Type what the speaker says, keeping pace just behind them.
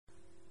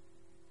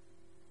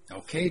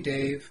Okay,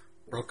 Dave.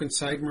 Broken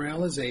side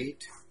morale is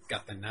 8.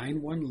 Got the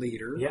 9-1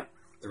 leader. Yep.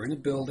 They're in a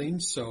building,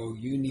 so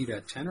you need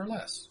a 10 or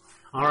less.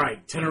 All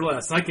right, 10 or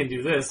less. I can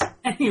do this.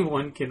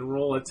 Anyone can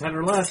roll a 10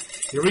 or less.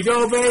 Here we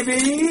go,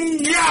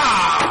 baby!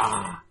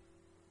 Yeah!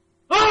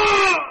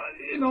 Oh,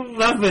 an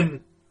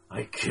 11.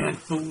 I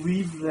can't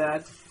believe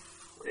that.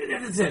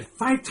 Is it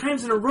 5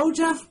 times in a row,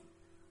 Jeff?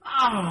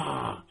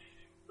 Oh,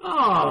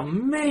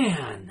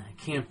 man. I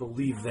can't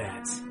believe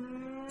that.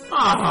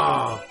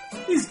 Oh,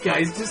 these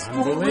guys just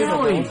won't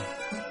rally.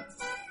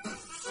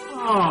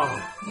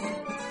 Oh.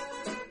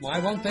 Why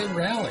won't they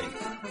rally?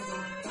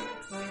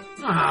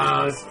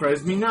 This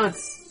drives me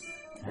nuts.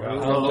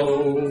 Well,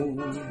 hello,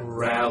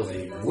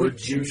 rally,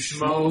 would you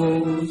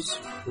schmoes?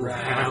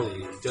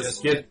 Rally,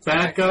 just get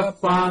back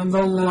up on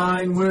the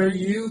line where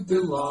you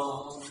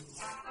belong.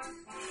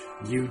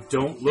 You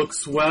don't look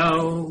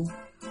swell.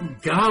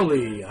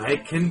 Golly, I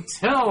can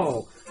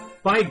tell.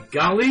 By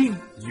golly,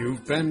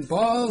 you've been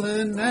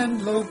ballin'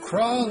 and low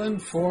crawlin'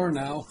 for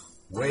now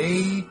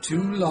way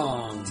too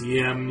long.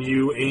 DM,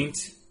 you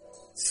ain't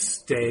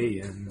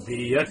stayin'.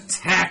 The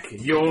attack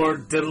you're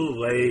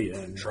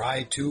delayin'.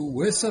 Try to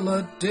whistle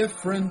a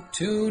different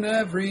tune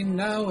every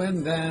now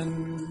and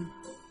then.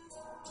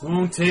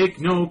 Won't take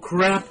no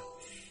crap,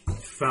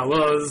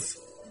 fellas.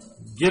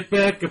 Get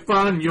back up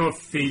on your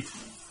feet,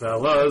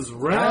 fellas.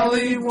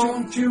 Rally,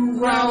 won't you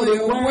rally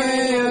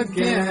away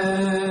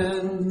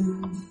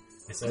again?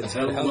 I said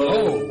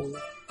hello.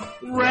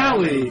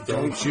 Rally,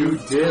 don't you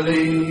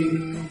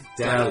dilly-dally.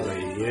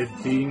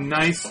 It'd be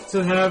nice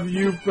to have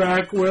you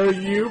back where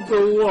you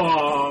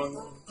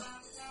belong.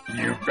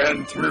 You've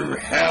been through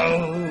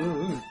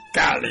hell,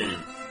 golly.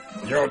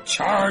 Your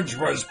charge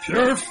was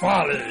pure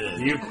folly.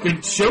 You've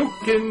been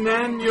choking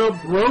and you're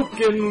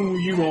broken.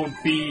 You won't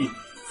be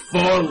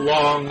for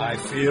long. I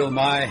feel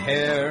my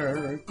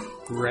hair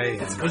graying.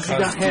 It's because you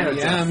got hair,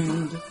 the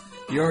end.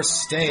 You're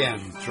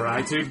staying.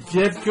 Try to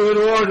get good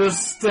order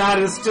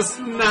status just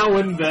now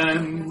and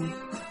then.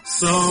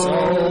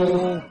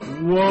 So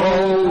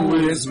woe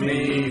is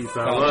me,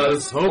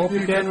 fellas. Hope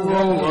you can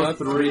roll a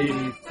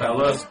 3,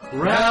 fellas.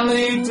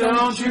 Rally,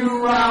 don't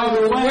you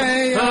rally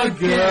away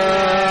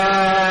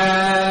again.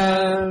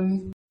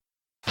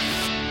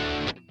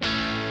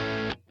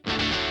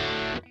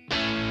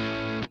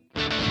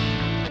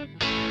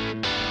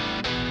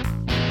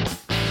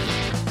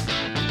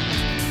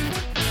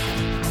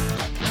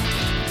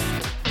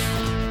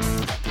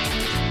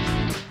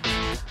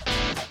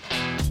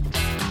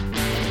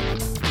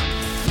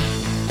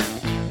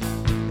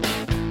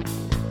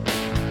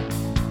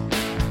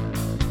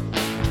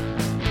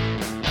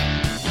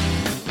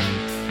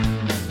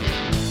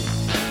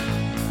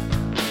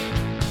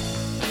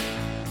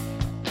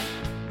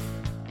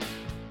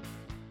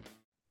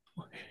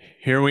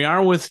 Here we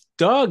are with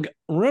Doug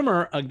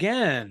Rimmer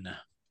again.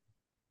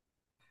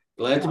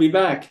 Glad to be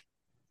back.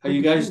 How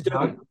you guys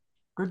doing?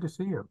 Good to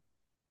see you.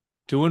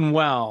 Doing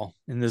well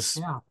in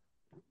this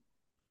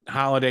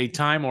holiday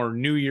time or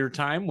New Year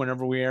time,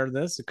 whenever we air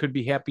this. It could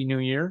be Happy New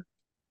Year.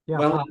 Yeah,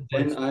 well,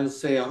 then I'll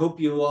say I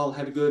hope you all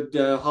had a good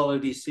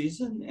holiday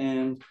season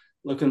and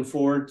looking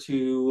forward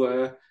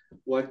to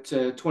what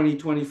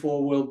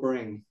 2024 will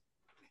bring.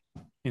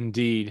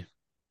 Indeed.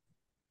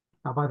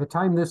 Now, by the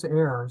time this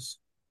airs,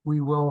 we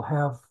will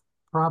have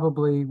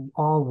probably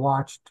all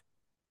watched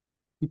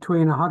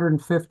between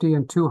 150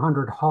 and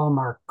 200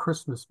 Hallmark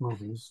Christmas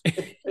movies,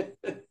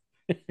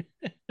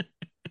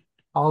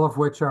 all of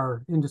which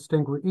are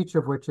each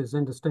of which is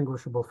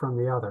indistinguishable from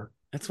the other.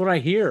 That's what I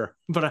hear,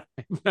 but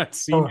I've not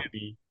seen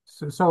any.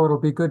 So it'll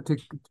be good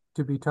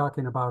to be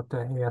talking about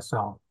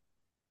ASL.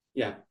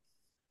 Yeah.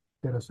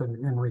 Get us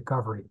in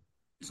recovery.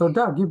 So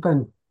Doug, you've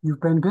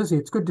been busy.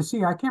 It's good to see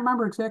you. I can't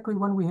remember exactly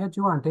when we had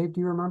you on. Dave,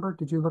 do you remember?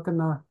 Did you look in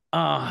the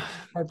I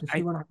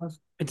when it was?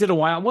 It did a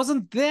while. It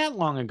wasn't that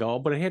long ago,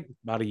 but it had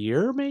about a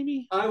year,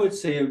 maybe. I would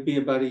say it would be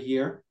about a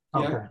year.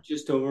 Okay. Yeah,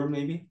 just over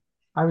maybe.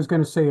 I was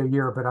going to say a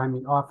year, but I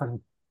mean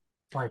often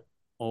like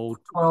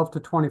 12 to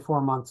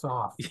 24 months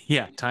off.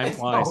 Yeah, time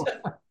flies.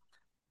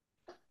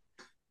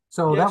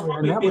 So that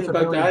was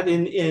about that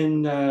in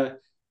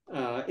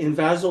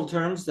VASL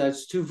terms.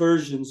 That's 2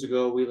 versions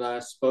ago we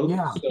last spoke.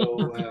 Yeah.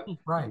 So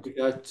right. We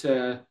got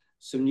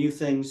some new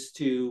things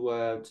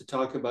to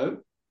talk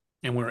about.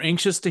 And we're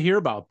anxious to hear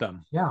about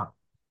them. Yeah.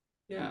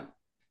 Yeah.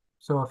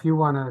 So if you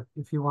want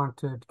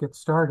to get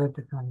started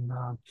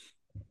and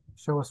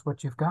show us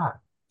what you've got.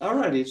 All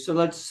righty. So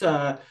let's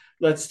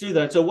do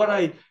that. So what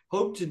I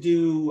hope to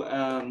do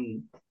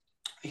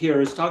here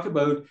is talk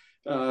about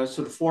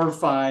sort of 4 or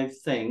 5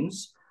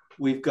 things.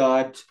 We've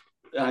got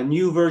a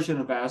new version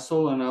of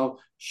VASL, and I'll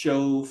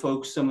show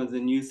folks some of the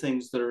new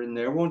things that are in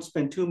there. Won't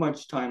spend too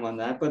much time on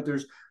that, but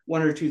there's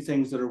 1 or 2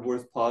 things that are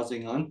worth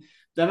pausing on.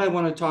 Then I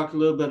want to talk a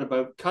little bit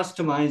about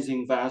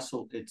customizing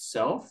VASL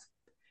itself,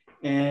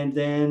 and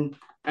then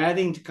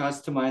adding to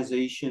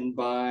customization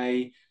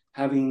by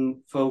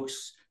having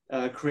folks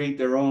create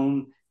their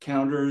own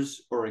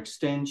counters or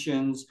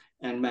extensions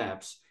and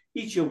maps,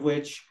 each of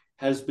which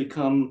has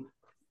become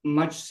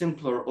much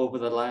simpler over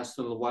the last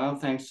little while,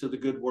 thanks to the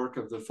good work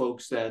of the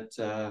folks at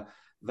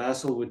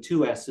Vassal with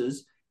two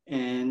S's.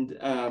 And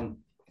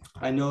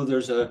I know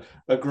there's a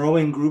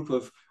growing group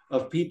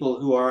of people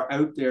who are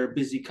out there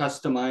busy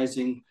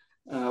customizing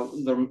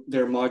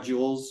their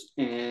modules.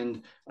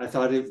 And I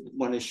thought I'd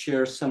want to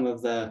share some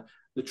of the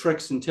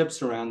tricks and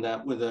tips around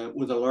that with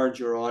a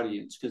larger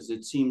audience, because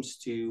it seems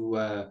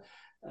to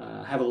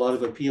have a lot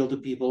of appeal to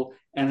people.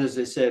 And as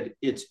I said,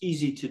 it's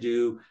easy to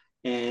do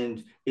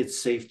and it's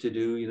safe to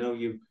do. You know,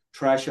 you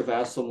trash a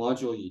Vassal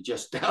module, you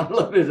just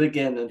download it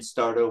again and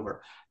start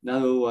over.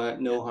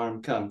 No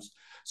harm comes.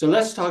 So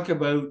let's talk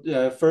about,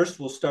 first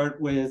we'll start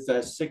with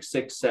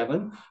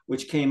 667,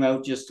 which came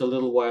out just a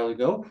little while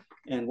ago.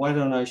 And why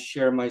don't I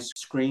share my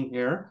screen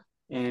here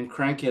and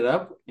crank it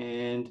up,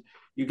 and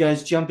you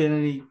guys jump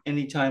in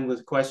any time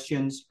with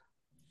questions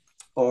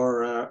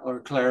or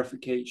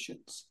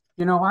clarifications.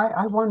 You know,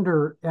 I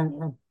wonder,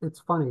 and it's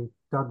funny,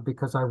 Doug,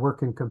 because I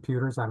work in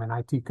computers. I'm an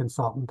IT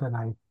consultant,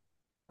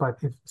 but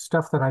if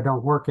stuff that I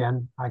don't work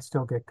in, I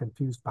still get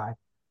confused by.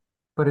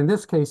 But in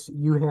this case,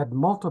 you had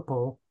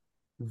multiple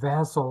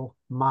Vassal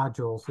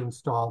modules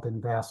installed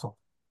in Vassal.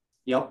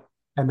 Yep.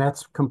 And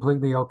that's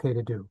completely okay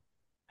to do.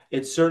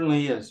 It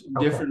certainly is.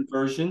 Different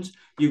versions.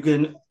 You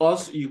can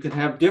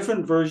have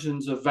different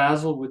versions of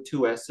Vassal with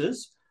two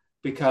S's,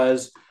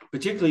 because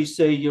particularly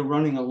say you're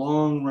running a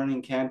long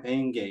running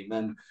campaign game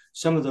and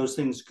some of those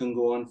things can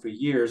go on for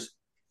years.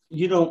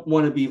 You don't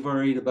want to be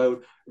worried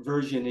about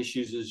version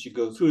issues as you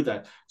go through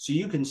that. So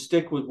you can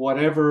stick with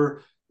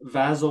whatever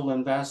Vassal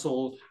and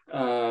Vassal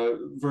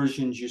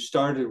versions you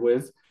started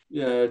with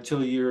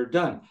till you're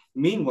done.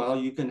 Meanwhile,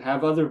 you can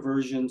have other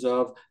versions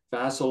of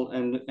Vassal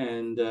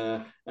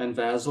and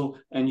Vassal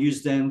and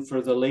use them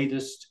for the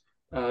latest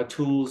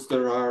tools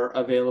that are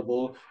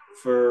available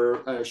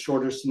for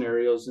shorter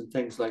scenarios and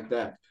things like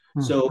that.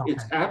 So okay.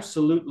 It's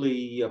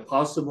absolutely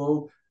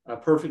possible,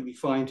 perfectly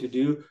fine to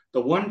do.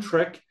 The one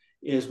trick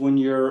is when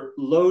you're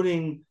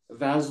loading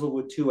Vassal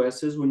with two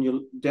S's, when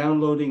you're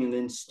downloading and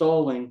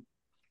installing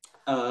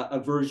a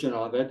version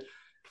of it,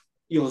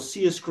 you'll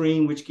see a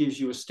screen which gives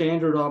you a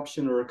standard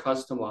option or a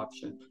custom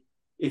option.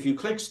 If you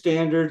click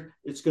standard,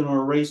 it's going to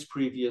erase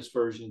previous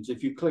versions.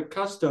 If you click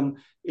custom,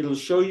 it'll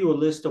show you a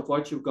list of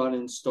what you've got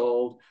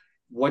installed,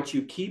 what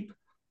you keep,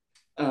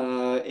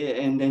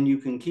 and then you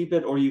can keep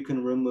it or you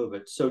can remove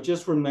it. So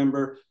just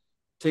remember,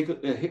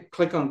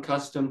 click on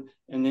custom,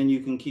 and then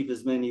you can keep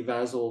as many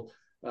Vassal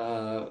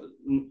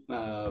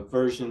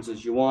versions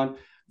as you want.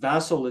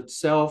 Vassal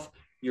itself,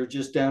 you're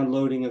just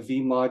downloading a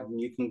VMod, and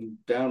you can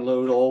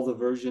download all the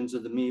versions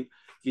of the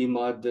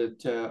VMod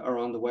that are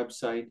on the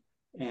website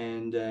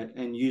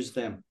and use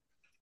them.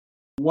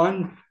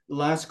 One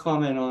last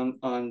comment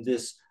on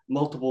this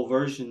multiple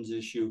versions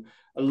issue.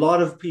 A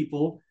lot of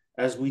people,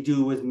 as we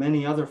do with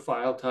many other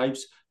file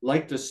types,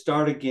 like to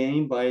start a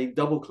game by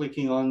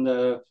double-clicking on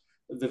the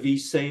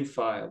vsave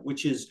file,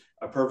 which is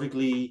a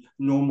perfectly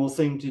normal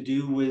thing to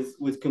do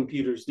with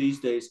computers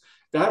these days.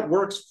 That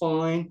works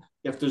fine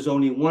if there's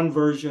only one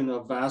version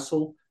of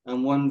Vassal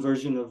and one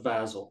version of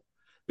Vassal,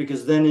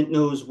 because then it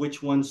knows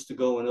which ones to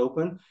go and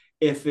open.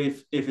 If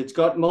it's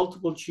got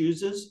multiple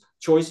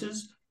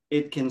choices,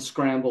 it can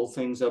scramble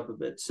things up a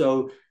bit.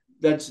 So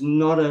that's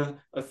not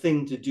a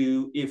thing to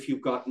do if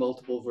you've got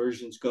multiple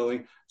versions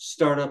going.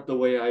 Start up the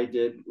way I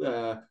did.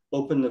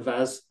 Open the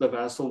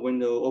Vassal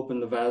window, open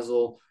the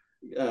Vassal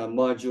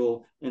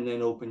module, and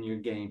then open your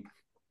game.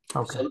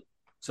 Okay.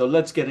 So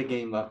let's get a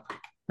game up.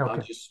 Okay. I'll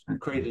just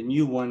create a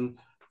new one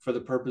for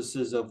the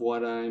purposes of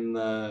what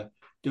I'm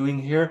doing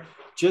here.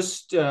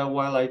 Just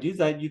while I do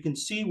that, you can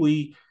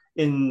see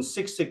in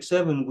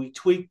 667, we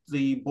tweaked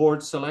the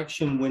board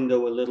selection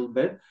window a little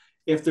bit.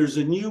 If there's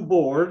a new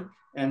board,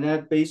 and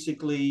that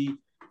basically,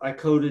 I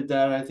coded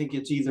that, I think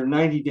it's either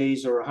 90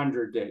 days or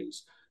 100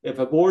 days. If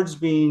a board's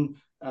being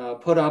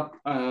put up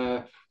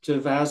to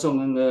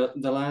Vassal in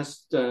the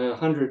last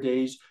 100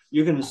 days,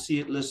 you're going to see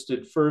it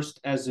listed first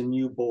as a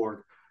new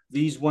board.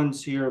 These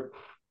ones here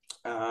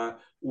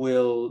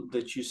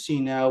that you see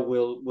now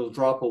will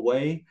drop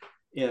away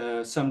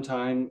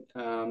sometime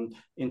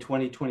in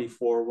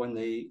 2024 when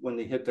they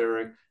hit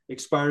their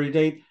expiry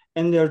date,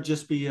 and they'll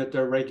just be at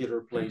their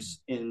regular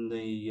place in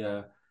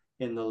the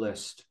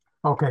list.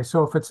 Okay,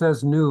 so if it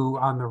says new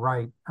on the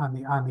right on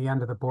the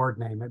end of the board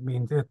name, it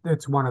means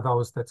it's one of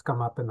those that's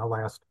come up in the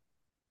last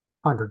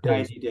 100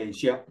 days. 90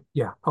 days, yeah.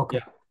 Yeah, okay.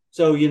 Yeah.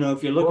 So,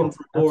 if you're looking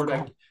for a board,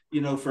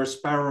 cool. For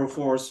Sparrow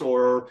Force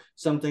or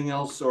something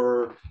else,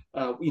 or,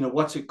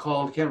 what's it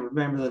called? Can't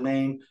remember the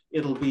name.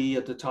 It'll be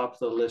at the top of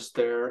the list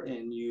there,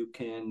 and you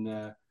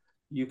can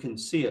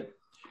see it.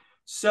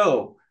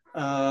 So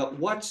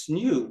what's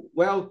new?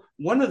 Well,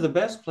 one of the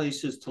best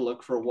places to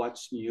look for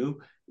what's new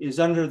is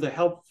under the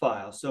help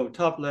file. So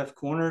top left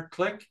corner,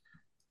 click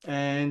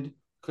on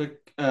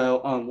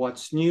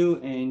what's new,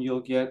 and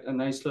you'll get a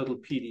nice little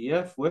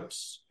PDF,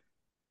 which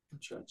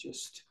I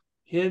just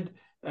hid,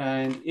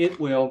 and it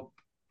will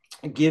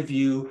give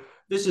you,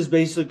 this is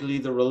basically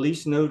the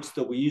release notes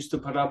that we used to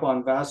put up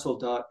on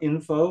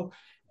vassal.info,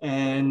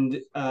 and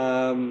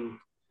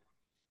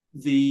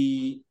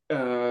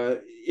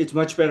it's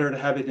much better to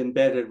have it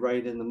embedded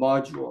right in the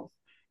module.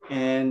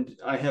 And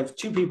I have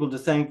two people to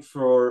thank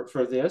for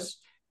this,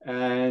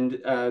 and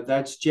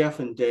that's Jeff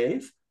and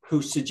Dave,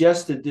 who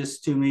suggested this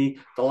to me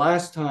the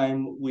last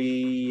time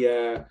we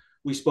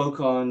spoke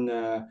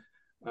on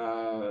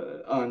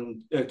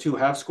Two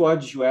Half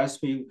Squads. You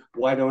asked me,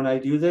 why don't I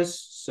do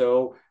this?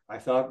 So I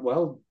thought,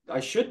 well,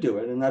 I should do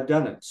it, and I've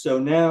done it. So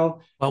now,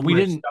 Well, we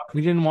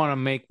didn't want to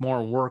make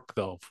more work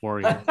though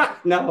for you.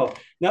 no,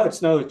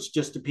 it's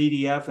just a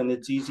PDF, and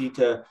it's easy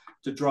to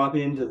drop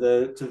into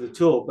the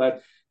tool.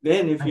 But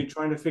then, if you're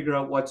trying to figure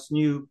out what's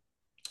new,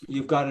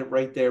 you've got it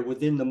right there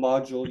within the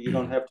module. You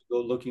don't have to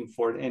go looking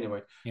for it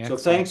anyway. Yeah, so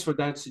thanks for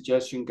that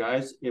suggestion,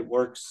 guys. It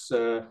works.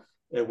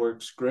 It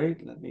works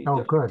great. Let me.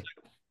 Oh, good.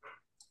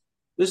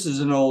 This is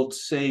an old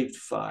saved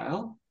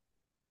file,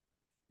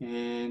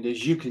 and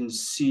as you can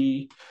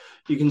see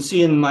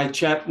in my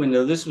chat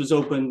window, this was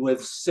opened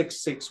with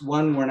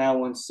 661. We're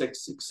now on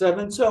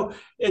 667. So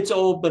it's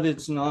old, but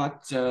it's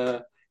not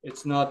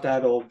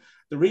that old.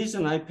 The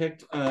reason I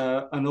picked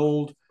an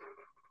old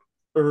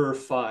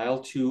file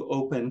to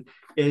open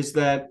is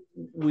that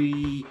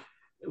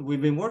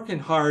we've been working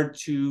hard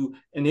to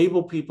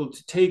enable people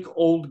to take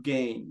old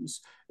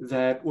games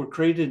that were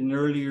created in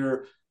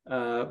earlier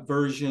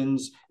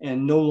versions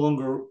and no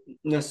longer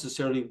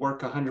necessarily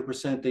work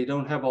 100%. They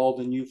don't have all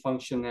the new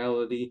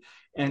functionality,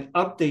 and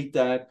update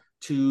that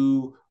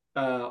to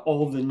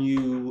all the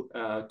new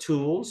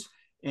tools.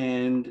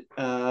 And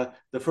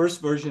the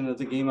first version of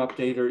the game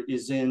updater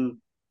is in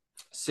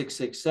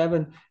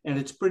 667, and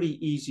it's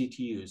pretty easy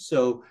to use.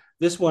 So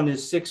this one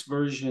is 6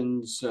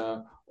 versions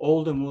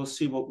old, and we'll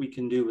see what we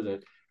can do with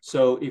it.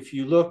 So if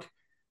you look,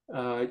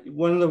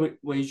 one of the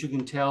ways you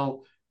can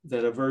tell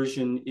that a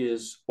version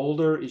is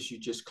older is you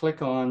just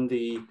click on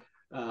the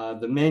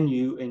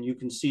menu, and you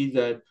can see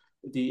that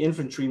the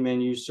infantry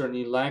menu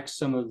certainly lacks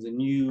some of the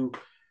new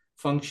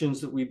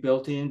functions that we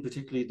built in,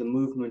 particularly the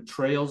movement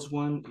trails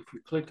one. If you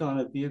click on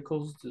it,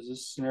 vehicles, there's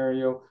this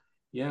scenario.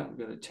 Yeah, I've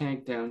got a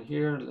tank down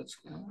here. Let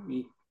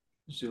me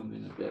zoom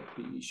in a bit,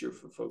 be easier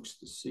for folks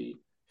to see.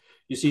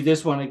 You see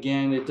this one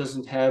again, it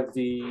doesn't have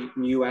the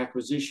new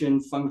acquisition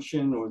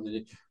function or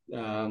the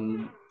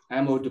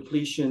ammo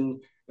depletion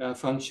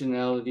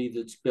functionality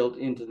that's built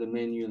into the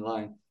menu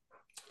line.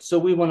 So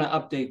we want to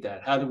update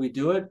that. How do we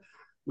do it?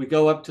 We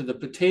go up to the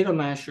potato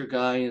masher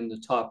guy in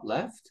the top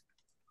left.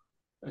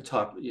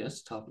 Top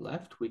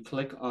left. We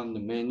click on the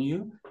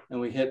menu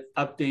and we hit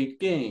update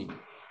game.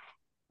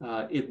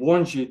 It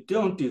warns you,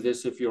 don't do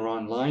this if you're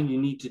online. You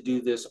need to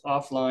do this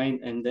offline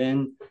and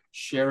then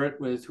share it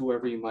with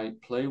whoever you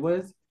might play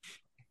with.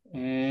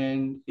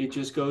 And it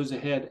just goes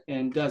ahead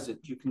and does it.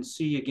 You can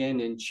see again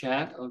in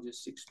chat. I'll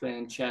just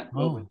expand chat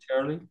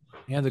momentarily.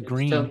 Yeah, the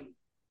green.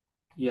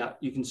 Yeah,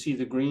 you can see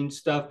the green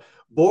stuff.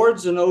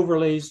 Boards and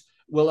overlays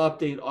will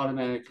update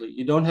automatically.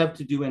 You don't have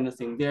to do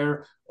anything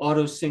there.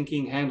 Auto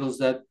syncing handles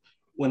that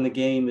when the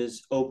game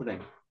is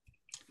opening.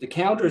 The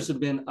counters have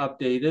been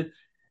updated.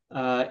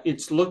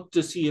 It's looked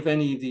to see if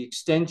any of the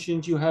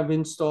extensions you have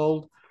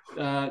installed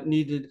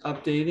needed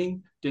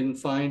updating. Didn't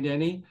find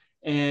any.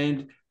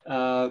 And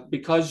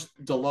because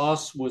the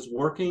loss was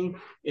working,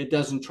 it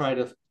doesn't try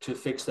to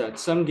fix that.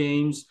 Some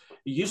games,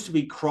 it used to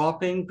be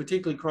cropping,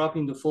 particularly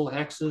cropping to full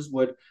hexes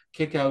would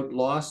kick out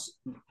loss,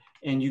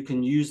 and you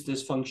can use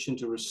this function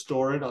to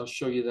restore it. I'll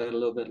show you that a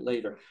little bit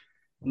later.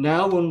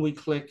 Now, when we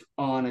click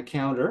on a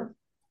counter,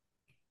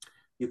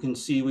 you can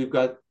see we've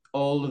got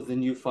all of the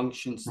new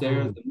functions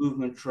there, the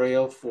movement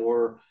trail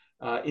for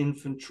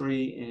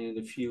infantry and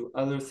a few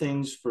other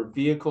things. For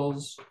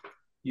vehicles,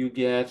 you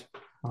get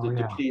the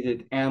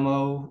depleted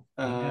ammo,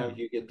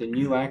 you get the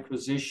new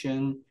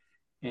acquisition,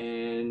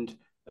 and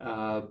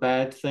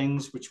bad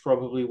things, which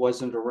probably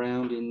wasn't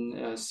around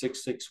in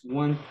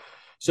 661.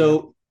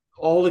 So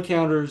all the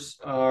counters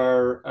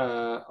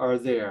are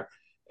there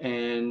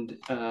and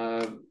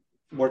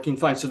working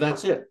fine. So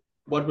that's it.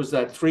 What was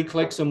that? 3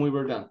 clicks and we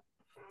were done.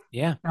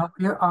 Yeah. Now,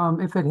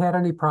 if it had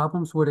any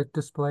problems, would it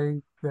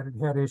display that it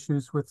had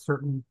issues with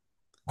certain?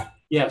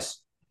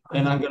 Yes.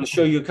 And I'm going to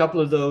show you a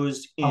couple of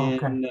those in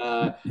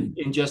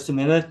just a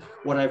minute.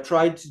 What I've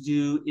tried to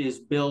do is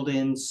build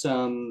in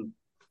some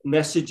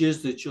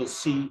messages that you'll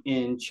see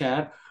in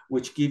chat,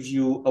 which gives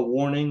you a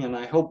warning. And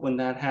I hope when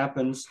that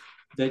happens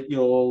that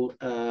you'll,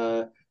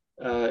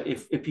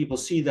 if people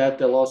see that,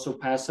 they'll also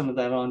pass some of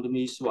that on to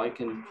me so I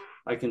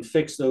can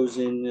fix those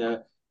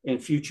in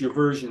future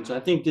versions. I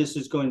think this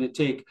is going to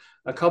take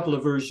a couple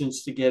of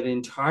versions to get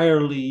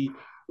entirely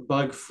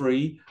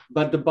bug-free,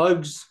 but the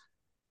bugs,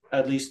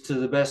 at least to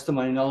the best of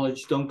my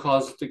knowledge, don't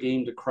cause the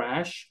game to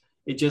crash.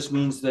 It just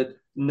means that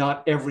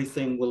not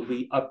everything will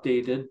be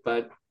updated,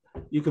 but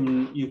you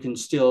can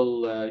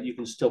still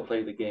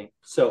play the game.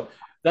 So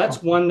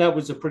that's one that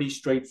was a pretty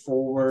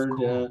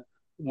straightforward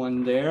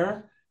one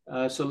there.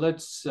 So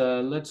let's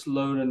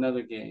load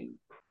another game.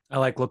 I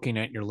like looking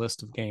at your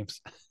list of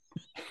games.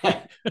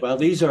 Well,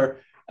 these are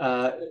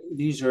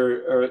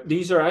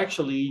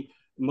actually,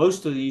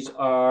 most of these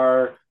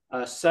are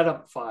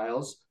setup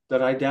files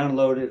that I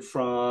downloaded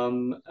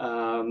from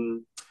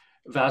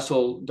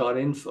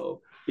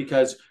vasl.info,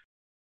 because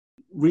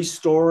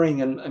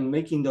restoring and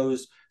making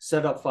those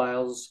setup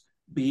files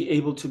be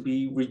able to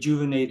be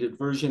rejuvenated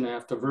version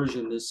after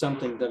version is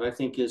something that I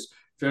think is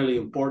fairly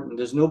important.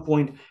 There's no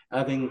point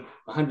having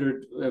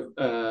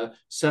 100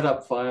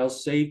 setup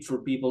files saved for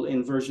people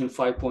in version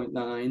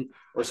 5.9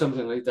 or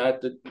something like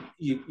that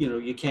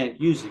you can't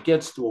use. It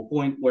gets to a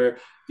point where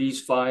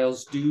these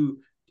files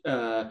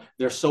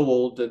they're so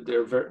old that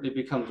they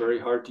become very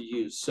hard to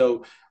use.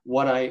 So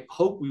what I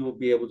hope we will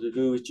be able to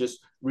do is just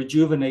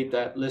rejuvenate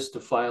that list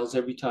of files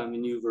every time a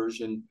new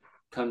version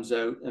comes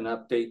out and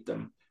update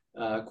them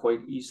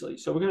quite easily.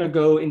 So we're going to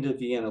go into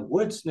Vienna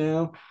Woods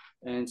now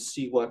and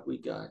see what we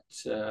got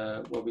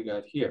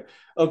here.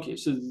 Okay,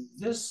 so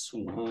this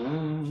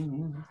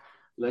one,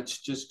 let's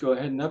just go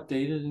ahead and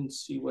update it and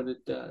see what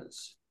it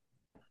does.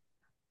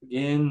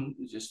 Again,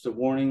 just a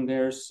warning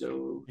there.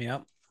 So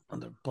yep,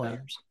 other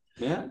players.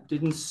 Yeah,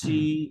 didn't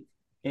see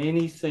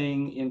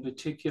anything in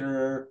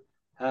particular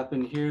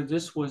happen here.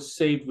 This was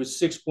saved with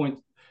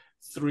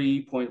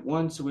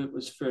 6.3.1, so it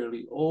was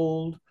fairly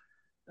old.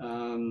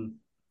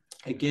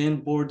 Again,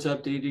 boards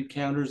updated,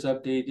 counters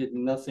updated,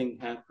 nothing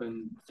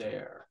happened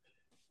there.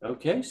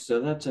 Okay,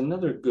 so that's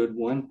another good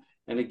one.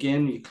 And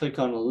again, you click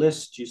on a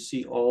list, you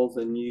see all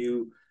the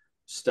new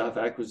stuff,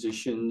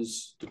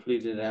 acquisitions,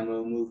 depleted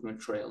ammo,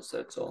 movement trails,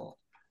 that's all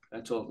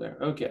there.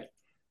 Okay,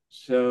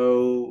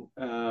 so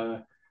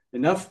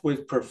enough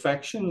with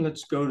perfection.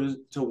 Let's go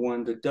to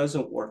one that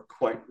doesn't work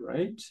quite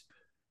right.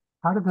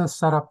 How did the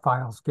setup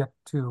files get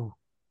to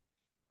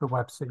the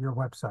website, your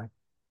website?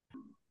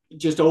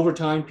 Just over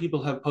time,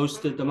 people have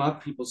posted them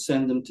up. People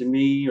send them to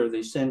me, or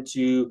they send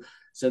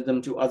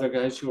them to other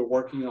guys who are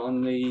working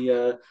on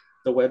the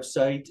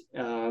website.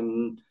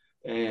 And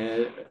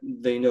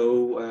they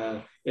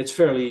know it's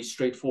fairly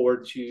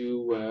straightforward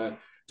to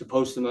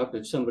post them up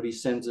if somebody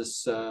sends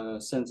us a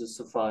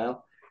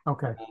file.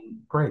 Okay,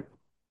 great.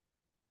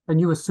 And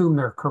you assume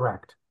they're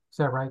correct. Is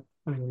that right?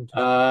 I mean,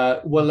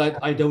 well,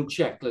 I don't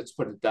check. Let's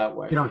put it that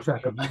way. You don't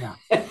check them,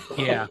 yeah.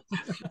 Yeah.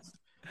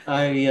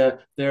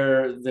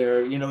 They're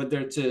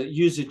to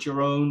use it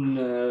your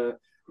own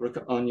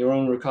on your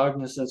own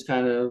recognizance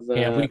kind of.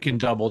 Yeah, we can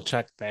double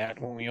check that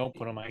when we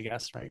open them, I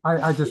guess, right?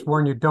 I just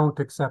warn you, don't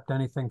accept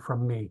anything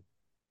from me.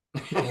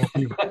 Well,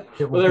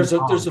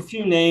 there's a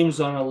few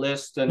names on a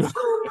list, and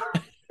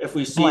if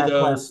we see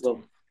those,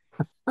 well,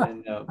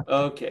 and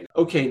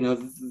okay. Now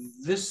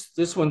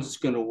this one's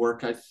going to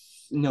work.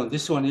 No,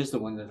 this one is the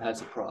one that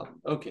has a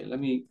problem. Okay, let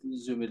me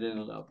zoom it in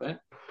a little bit.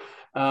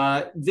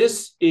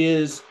 This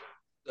is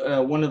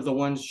one of the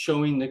ones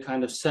showing the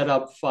kind of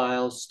setup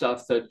file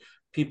stuff that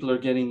people are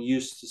getting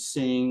used to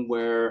seeing,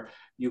 where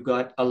you've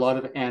got a lot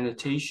of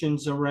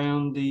annotations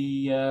around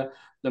the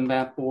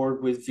map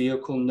board with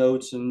vehicle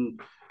notes and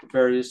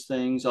various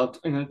things. I'm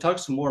going to talk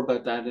some more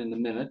about that in a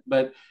minute,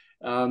 but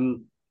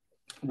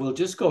we'll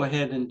just go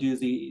ahead and do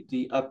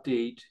the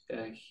update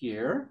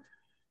here.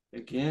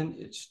 Again,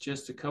 it's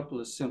just a couple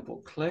of simple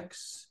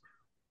clicks.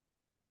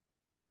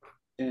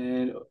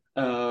 And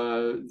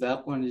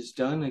that one is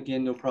done.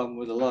 Again, no problem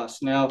with the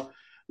loss. Now,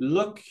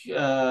 look here.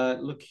 I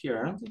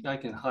don't think I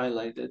can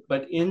highlight it,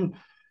 but in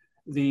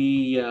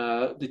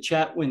the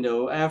chat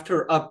window,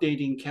 after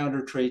updating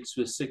counter traits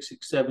with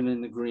 667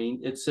 in the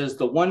green, it says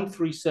the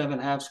 137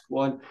 half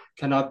squad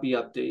cannot be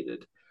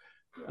updated.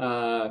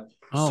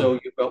 So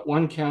you've got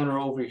one counter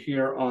over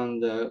here on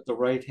the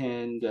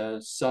right-hand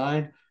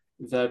side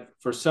that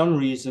for some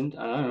reason,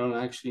 I don't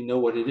actually know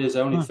what it is.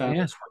 I only found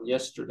this one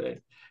yesterday.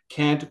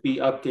 Can't be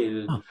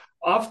updated.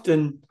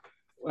 Often,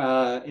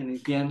 and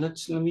again, let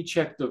me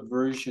check the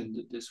version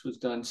that this was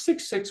done.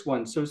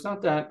 661, so it's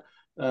not that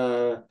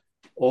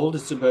old.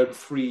 It's about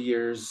 3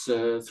 years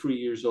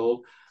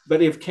old.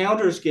 But if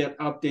counters get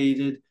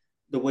updated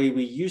the way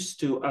we used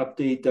to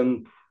update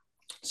them,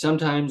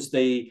 sometimes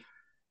we'd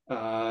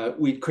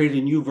create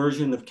a new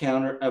version of a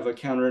counter,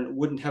 and it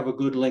wouldn't have a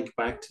good link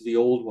back to the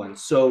old one.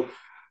 So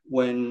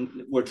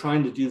when we're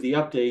trying to do the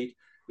update,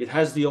 it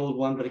has the old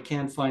one, but it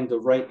can't find the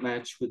right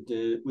match with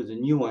the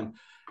new one.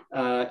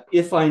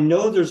 If I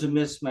know there's a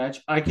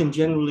mismatch, I can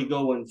generally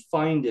go and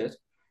find it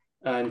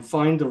and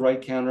find the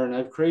right counter. And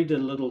I've created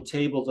a little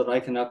table that I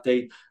can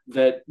update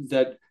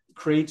that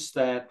creates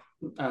that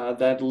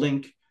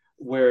link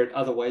where it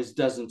otherwise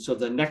doesn't. So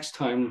the next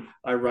time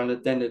I run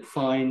it, then it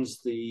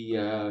finds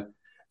the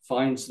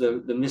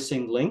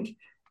missing link,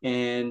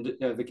 and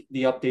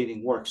the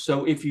updating works.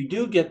 So if you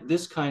do get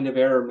this kind of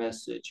error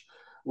message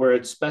where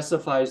it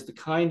specifies the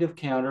kind of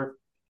counter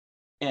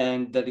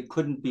and that it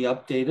couldn't be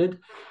updated,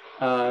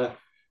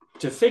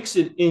 to fix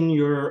it in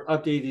your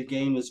updated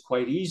game is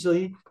quite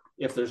easily.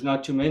 If there's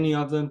not too many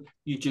of them,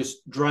 you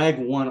just drag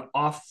one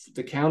off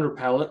the counter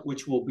palette,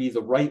 which will be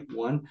the right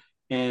one,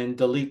 and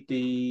delete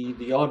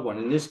the odd one.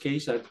 In this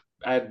case, I'd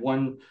add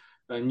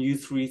a new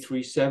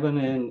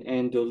 337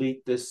 and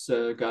delete this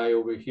guy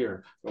over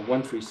here, or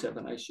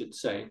 137, I should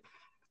say.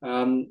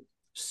 And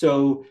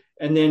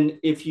then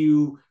if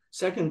you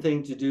second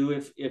thing to do,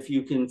 if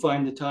you can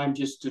find the time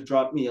just to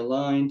drop me a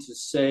line to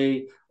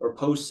say or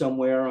post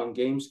somewhere on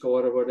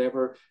GameSquad or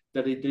whatever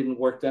that it didn't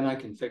work, then I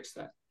can fix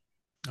that.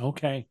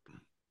 Okay.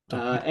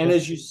 And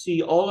as you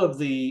see, all of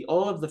the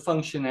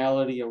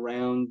functionality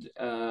around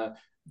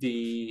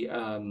the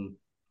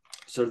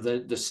sort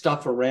of the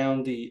stuff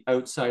around the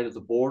outside of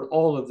the board,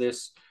 all of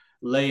this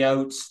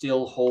layout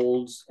still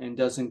holds and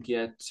doesn't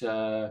get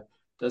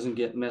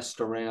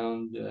messed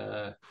around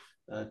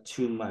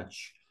too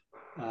much.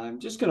 I'm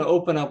just going to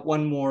open up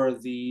one more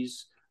of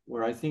these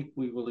where I think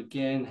we will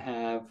again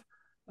have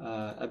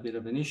a bit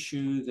of an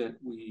issue that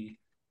we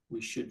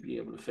should be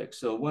able to fix.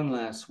 So one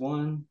last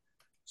one.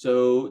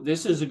 So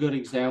this is a good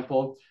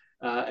example.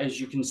 As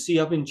you can see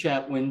up in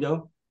chat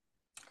window,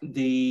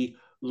 the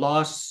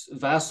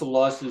vassal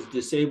loss is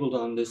disabled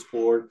on this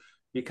board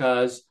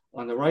because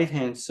on the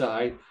right-hand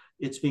side,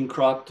 it's been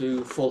cropped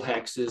to full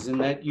hexes,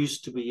 and that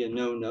used to be a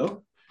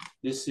no-no.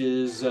 This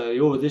is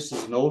this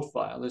is an old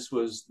file. This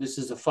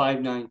is a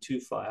 592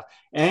 file,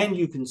 and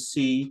you can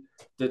see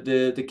that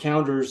the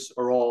counters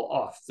are all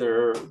off.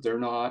 They're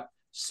not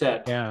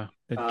set. Yeah,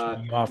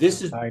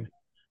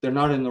 they're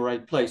not in the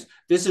right place.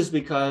 This is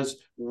because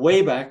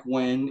way back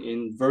when,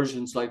 in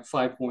versions like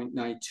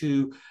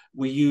 5.92,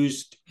 we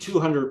used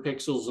 200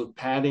 pixels of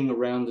padding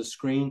around the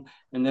screen,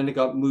 and then it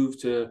got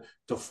moved to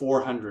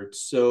 400.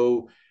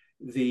 So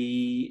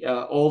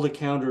all the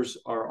counters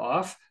are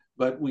off,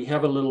 but we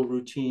have a little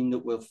routine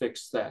that will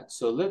fix that.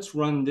 So let's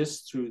run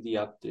this through the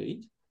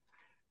update.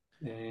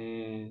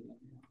 And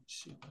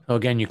so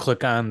again, you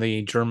click on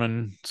the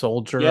German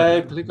soldier.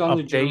 Yeah, click on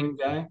the German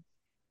guy.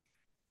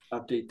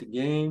 Update the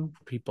game.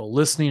 People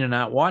listening and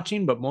not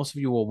watching, but most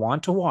of you will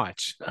want to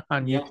watch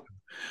on YouTube.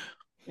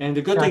 And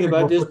the good thing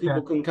about this,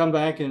 people can come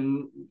back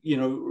and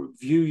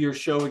view your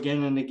show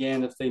again and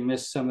again if they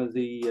miss some of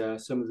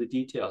the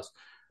details.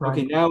 Right.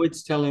 Okay, now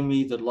it's telling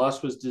me that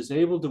loss was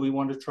disabled. Do we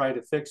want to try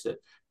to fix it?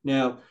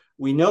 Now,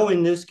 we know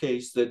in this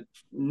case that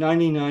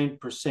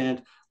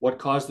 99% what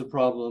caused the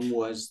problem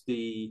was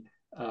the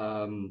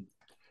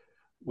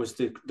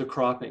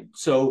cropping.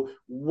 So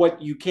what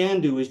you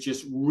can do is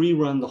just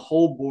rerun the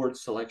whole board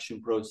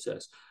selection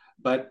process.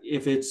 But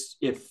if it's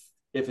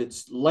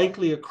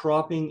likely a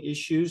cropping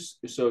issues,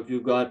 so if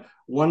you've got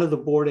one of the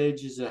board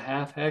edges a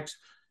half hex,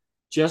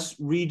 just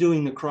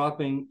redoing the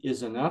cropping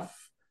is enough.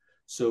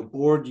 So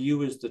board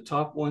U is the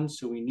top one,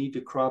 so we need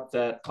to crop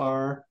that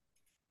R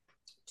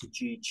to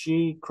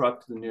GG,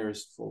 crop to the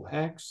nearest full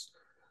hex.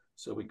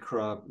 So we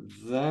crop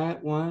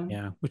that one.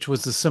 Yeah, which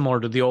was similar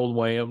to the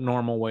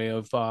normal way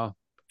of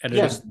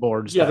editing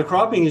boards. Yeah, the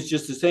cropping is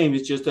just the same.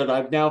 It's just that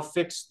I've now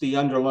fixed the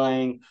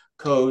underlying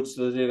code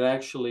so that it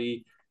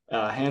actually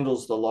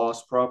handles the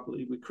loss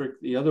properly. We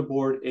click the other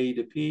board, A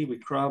to P, we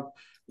crop,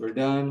 we're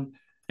done.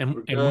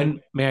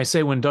 And may I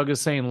say, when Doug is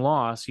saying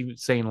loss, he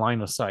was saying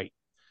line of sight.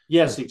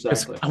 Yes,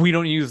 exactly. We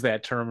don't use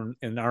that term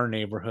in our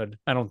neighborhood,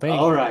 I don't think.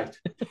 All right.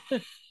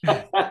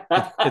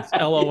 It's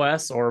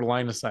LOS or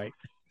line of sight.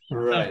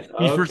 Right.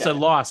 You first said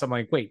loss. I'm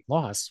like, wait,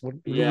 loss? What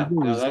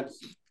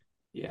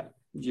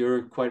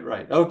you're quite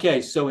right.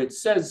 Okay, so it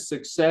says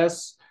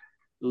success.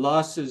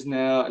 Loss is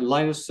now,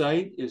 line of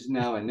sight is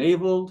now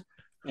enabled,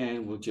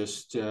 and we'll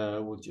just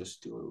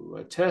do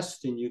a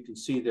test, and you can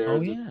see there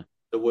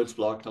the woods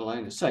block the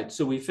line of sight.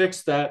 So we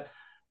fixed that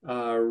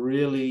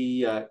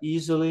really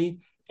easily,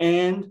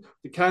 and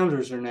the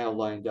counters are now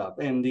lined up,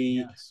 and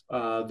the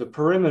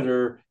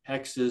perimeter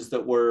hexes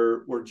that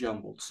were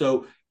jumbled.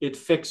 So it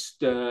fixed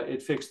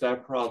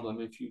that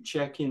problem. If you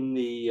check in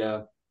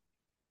the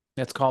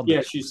that's called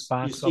you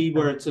see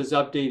where it says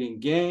updating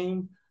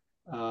game.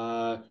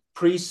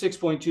 Pre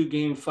 6.2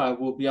 game 5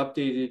 will be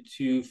updated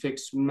to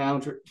fix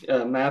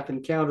map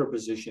and counter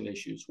position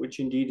issues, which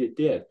indeed it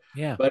did.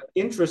 Yeah. But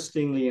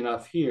interestingly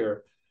enough,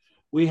 here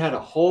we had a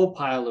whole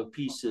pile of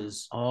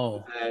pieces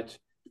that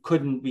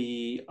couldn't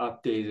be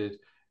updated.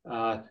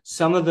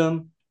 Some of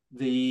them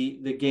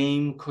the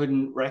game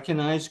couldn't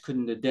recognize,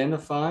 couldn't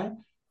identify.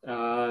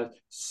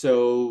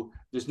 So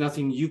there's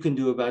nothing you can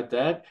do about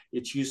that.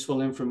 It's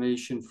useful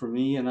information for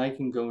me, and I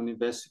can go and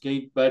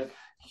investigate. But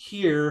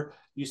here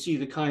you see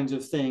the kinds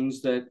of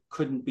things that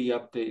couldn't be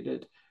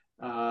updated.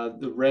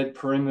 The red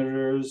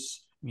perimeters,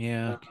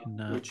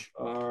 which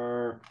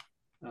are,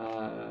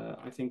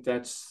 I think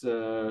that's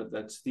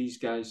these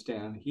guys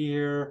down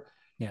here.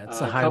 Yeah,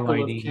 it's a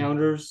couple of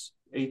counters,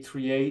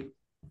 838.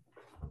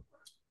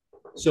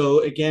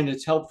 So again,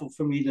 it's helpful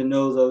for me to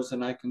know those,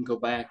 and I can go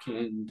back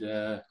and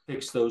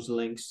fix those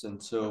links.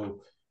 And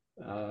so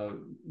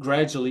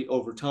gradually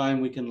over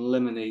time, we can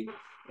eliminate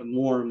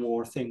more and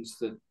more things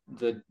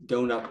that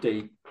don't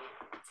update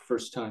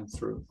first time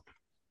through.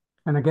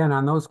 And again,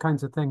 on those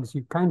kinds of things,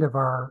 you kind of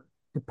are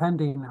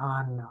depending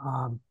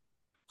on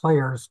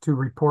players to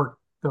report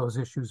those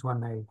issues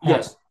when they happen.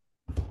 Yes,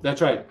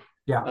 that's right.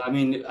 Yeah, I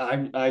mean,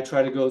 I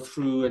try to go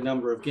through a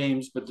number of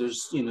games, but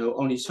there's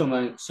only so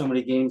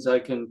many games I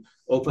can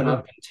open up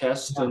and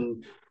test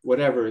and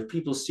whatever. If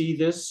people see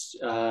this,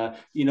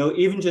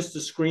 even just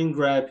a screen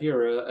grab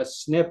here, a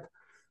snip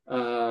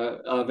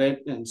of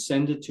it and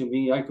send it to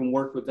me. I can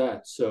work with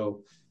that.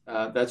 So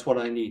that's what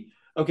I need.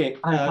 Okay,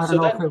 I so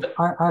don't know if that it,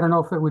 I don't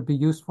know if it would be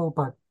useful,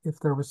 but if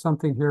there was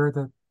something here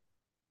that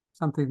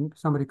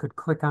somebody could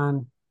click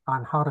on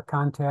how to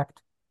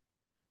contact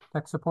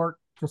tech support,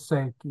 just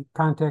say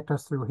contact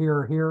us through here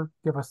or here,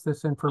 give us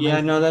this yeah,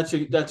 information. no, that's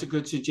a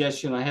good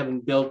suggestion. I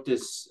haven't built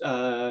this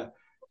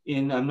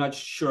in. I'm not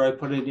sure I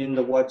put it in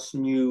the what's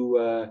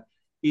new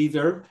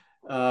either.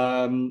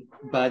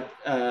 But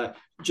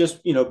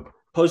just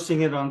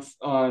posting it on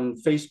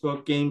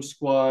Facebook, Game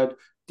Squad,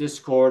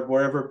 Discord,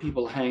 wherever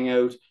people hang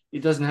out.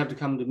 It doesn't have to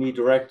come to me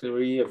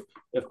directly if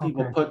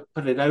people Okay.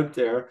 put it out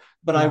there.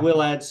 But I Yeah.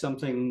 will add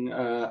something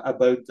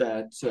about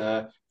that,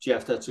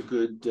 Jeff. That's a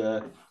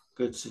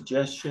good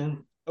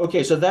suggestion.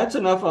 Okay, so that's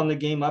enough on the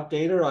game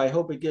updater. I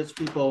hope it gets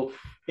people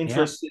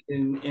interested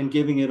in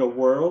giving it a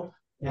whirl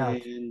Yeah,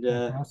 it's and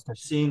fantastic.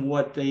 seeing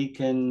what they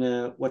can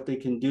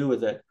do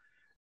with it.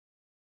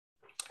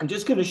 I'm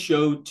just going to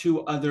show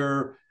two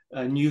other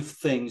new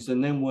things,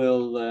 and then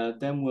we'll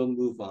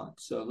move on.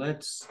 So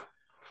let's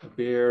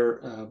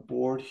bear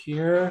board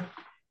here,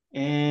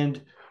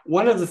 and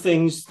one of the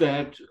things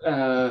that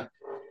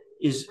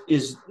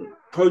is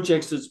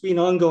projects that's been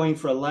ongoing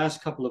for the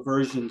last couple of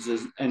versions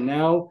and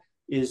now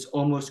is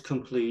almost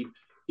complete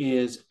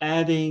is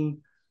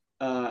adding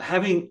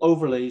having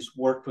overlays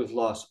work with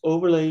loss,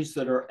 overlays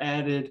that are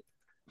added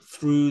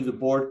through the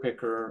board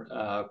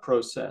picker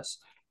process.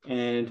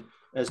 And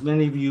as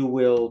many of you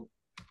will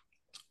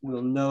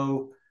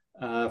know,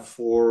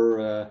 for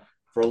a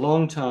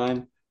long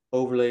time,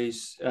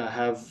 overlays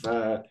have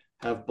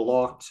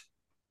blocked,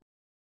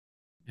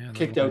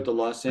 kicked out the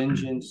loss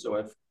engine. So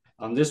if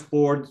on this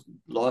board,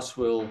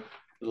 the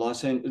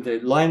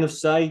line of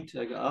sight,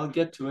 I'll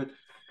get to it.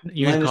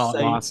 You Line can of call it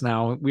sight, lost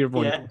now.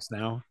 Everyone yeah, knows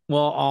now.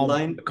 Well, all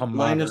become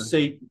line of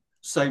modern.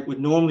 sight would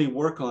normally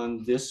work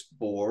on this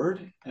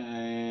board,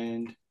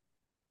 and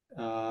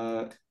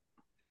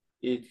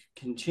it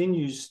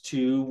continues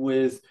to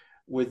with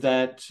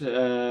that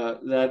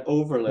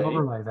overlay.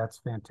 Overlay, that's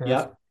Yeah,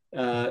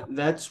 fantastic.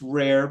 that's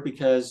rare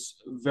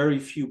because very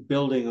few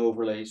building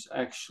overlays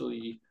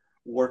actually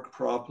work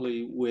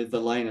properly with the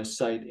line of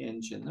sight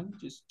engine. Let me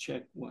just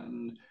check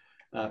one.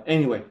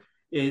 Anyway,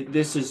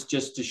 this is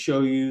just to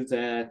show you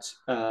that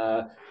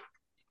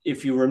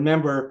if you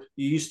remember,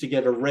 you used to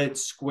get a red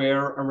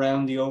square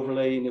around the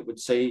overlay and it would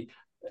say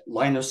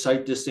line of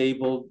sight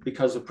disabled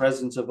because of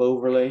presence of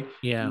overlay.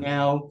 Yeah.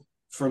 Now,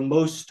 for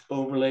most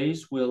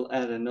overlays, we'll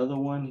add another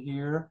one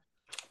here.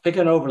 Pick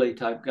an overlay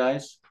type,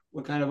 guys.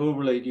 What kind of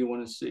overlay do you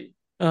want to see?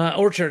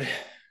 Orchard.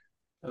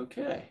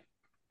 Okay.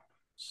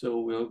 So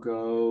we'll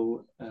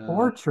go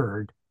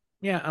Orchard.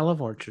 Yeah, I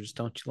love orchards.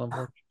 Don't you love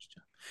orchards?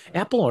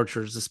 Apple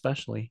orchards,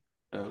 especially.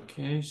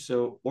 Okay,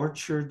 so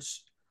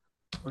orchards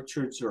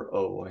are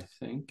O, I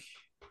think.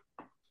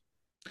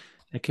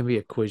 It can be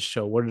a quiz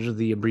show. What are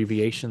the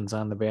abbreviations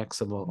on the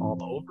backs of all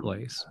the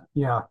overlays?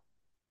 Yeah.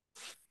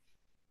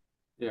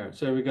 There.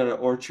 So we got an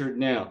orchard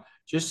now.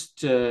 Just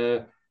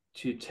to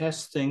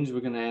test things,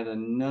 we're going to add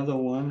another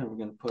one, and we're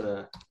going to put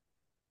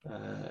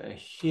a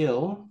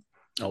hill.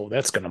 Oh,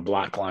 that's going to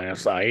block line of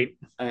sight.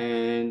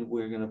 And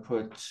we're going to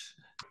put.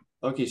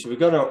 Okay, so we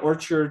got our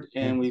orchard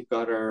and we've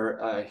got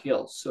our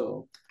hill.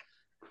 So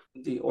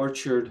the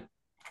orchard.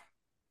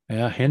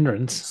 Yeah,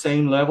 hindrance.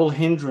 Same level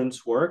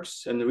hindrance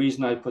works, and the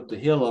reason I put the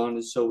hill on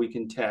is so we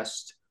can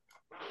test.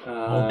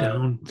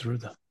 Down through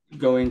the.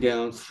 Going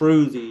down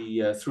through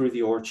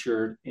the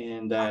orchard,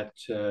 and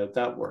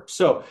that works.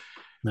 So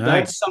nice.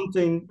 That's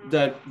something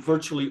that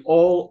virtually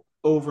all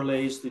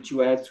overlays that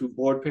you add through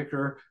Board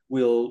Picker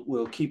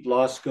will keep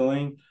loss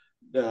going.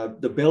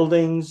 The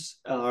buildings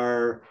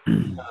are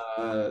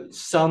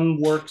some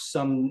work,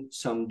 some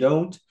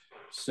don't.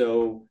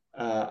 So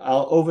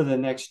I'll over the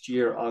next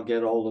year I'll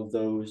get all of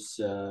those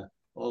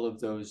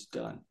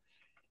done.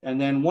 And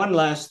then one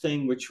last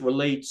thing which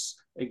relates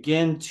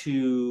again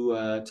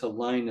to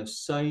line of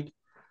sight.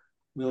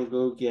 We'll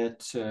go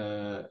get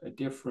a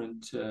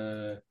different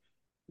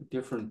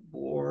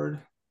board.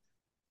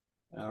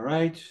 All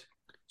right.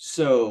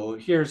 So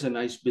here's a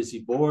nice busy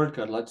board,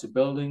 got lots of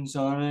buildings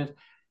on it.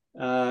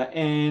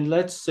 And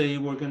let's say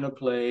we're going to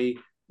play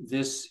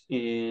this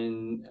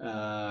in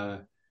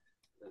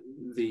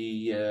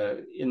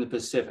the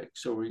Pacific.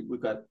 So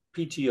we've got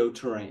PTO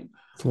terrain.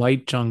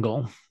 Light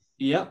jungle.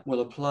 Yeah,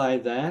 we'll apply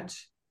that.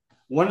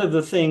 One of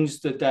the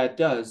things that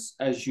does,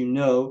 as you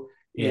know,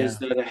 is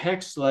that a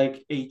hex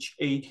like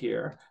H8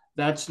 here,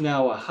 that's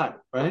now a hut,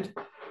 right?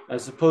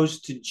 As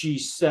opposed to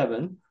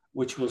G7,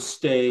 which will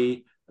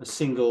stay a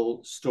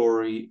single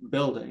story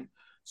building.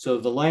 So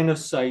the line of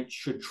sight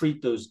should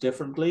treat those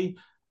differently.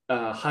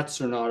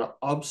 Huts are not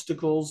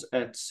obstacles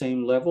at the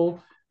same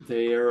level.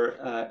 They're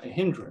a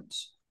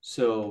hindrance.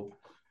 So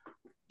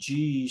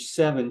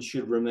G7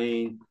 should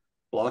remain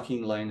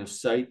blocking line of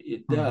sight.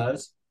 It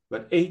does,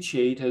 but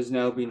H8 has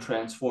now been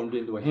transformed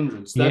into a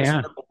hindrance. That's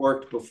never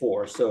worked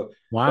before. So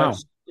wow.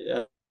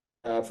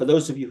 For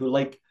those of you who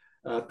like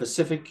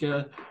Pacific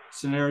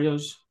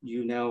scenarios,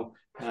 you now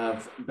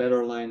have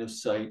better line of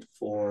sight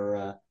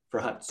for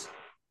huts.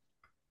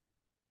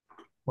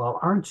 Well,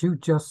 aren't you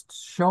just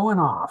showing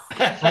off?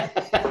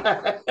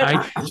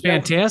 It's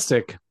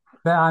fantastic.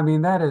 I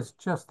mean, that is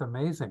just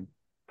amazing.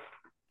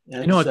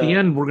 At the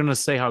end, we're going to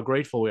say how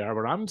grateful we are,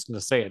 but I'm just going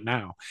to say it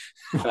now.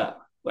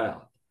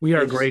 Well, we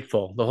are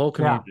grateful, the whole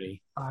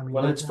community. Yeah. I mean,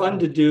 well, it's fun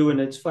to do, and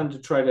it's fun to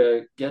try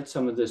to get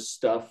some of this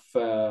stuff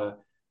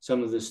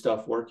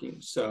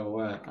working. So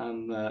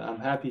I'm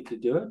happy to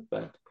do it,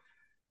 but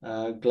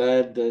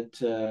glad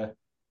that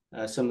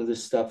some of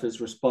this stuff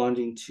is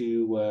responding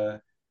to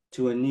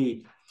a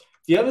need.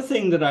 The other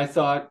thing that I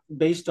thought,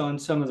 based on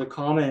some of the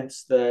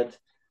comments that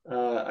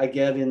I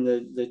get in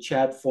the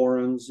chat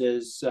forums,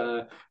 is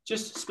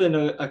just spend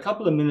a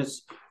couple of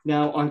minutes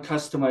now on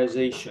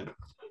customization.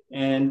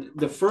 And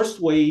the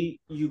first way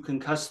you can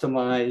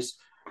customize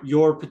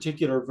your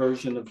particular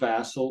version of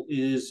Vassal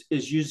is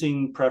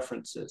using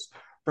preferences.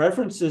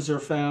 Preferences are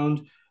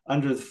found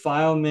under the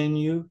File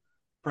menu,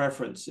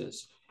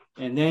 Preferences.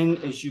 And then,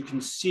 as you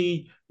can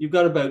see, you've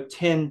got about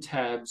 10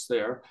 tabs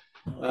there.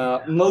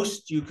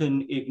 Most you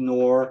can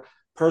ignore.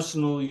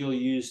 Personal, you'll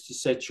use to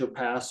set your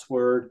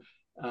password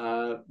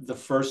the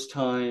first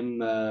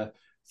time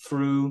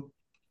through.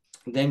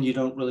 Then you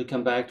don't really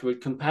come back to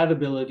it.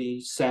 Compatibility,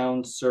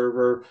 sound,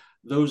 server,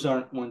 those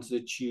aren't ones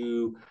that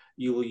you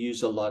will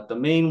use a lot. The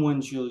main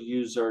ones you'll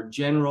use are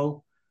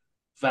General,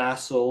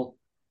 Vassal,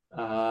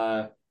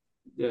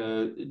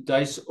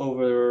 dice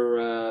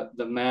over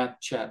the map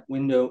chat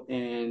window,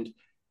 and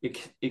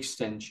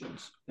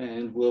extensions.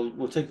 And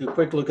we'll take a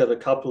quick look at a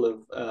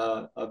couple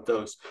of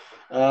those.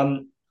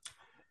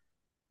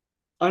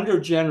 Under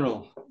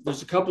General,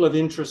 there's a couple of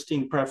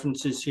interesting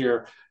preferences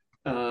here.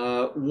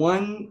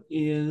 One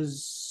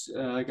is,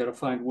 I got to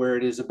find where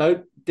it is,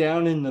 about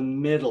down in the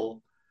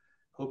middle.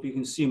 Hope you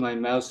can see my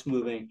mouse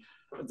moving.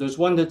 There's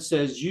one that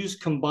says use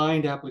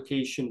combined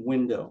application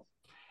window.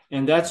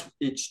 And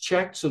it's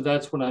checked, so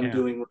that's what I'm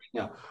doing right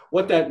now.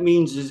 What that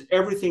means is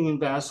everything in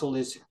Vassal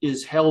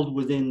is held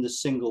within the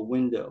single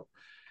window.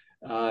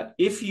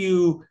 If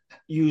you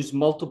use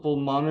multiple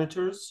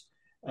monitors,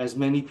 as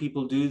many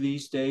people do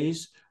these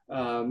days,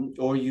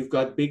 or you've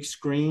got big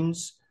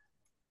screens,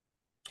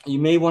 you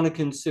may want to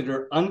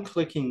consider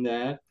unclicking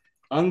that,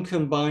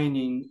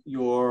 uncombining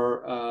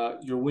your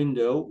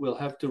window. We'll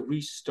have to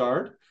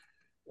restart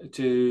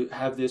to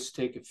have this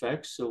take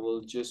effect. So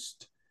we'll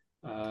just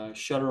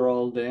shut her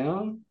all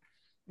down.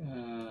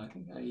 I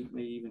think I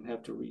may even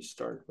have to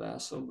restart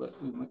Vassal, but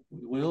we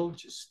will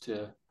just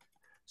to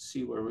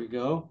see where we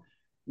go.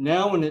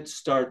 Now, when it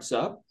starts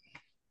up,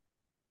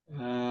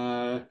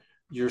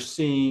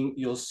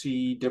 you'll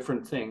see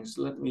different things.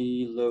 Let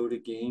me load a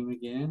game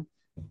again.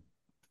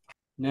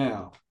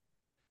 Now,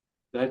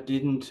 that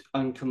didn't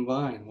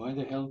uncombine. Why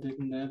the hell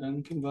didn't that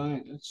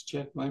uncombine? Let's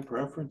check my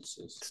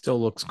preferences.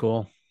 Still looks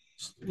cool.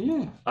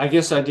 Yeah, I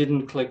guess I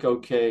didn't click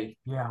OK.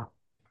 Yeah.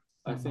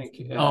 I think.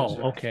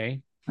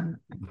 Okay.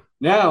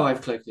 Now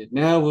I've clicked it.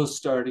 Now we'll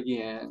start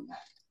again.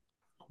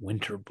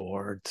 Winter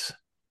boards.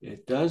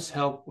 It does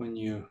help when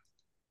you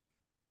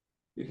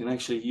can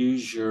actually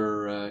use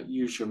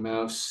your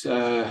mouse.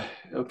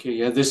 Okay,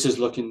 yeah, this is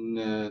looking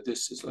a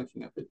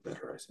bit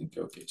better, I think.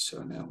 Okay,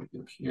 so now we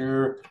go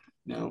here.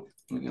 Now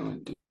we're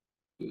going to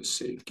do the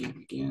save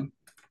game again.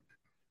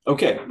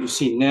 Okay, you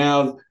see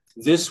now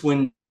this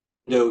window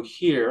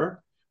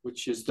here,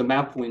 which is the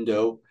map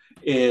window,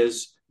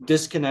 is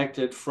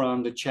disconnected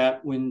from the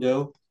chat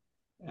window.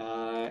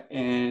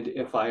 And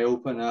if I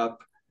open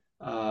up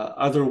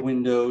other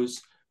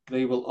windows,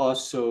 they will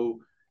also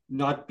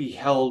not be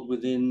held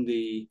within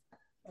the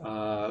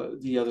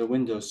other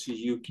windows. So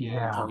you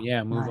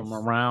can move them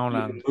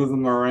around. Move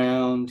them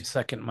around.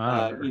 Second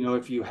monitor.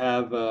 If you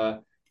have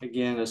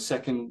again a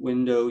second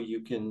window,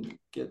 you can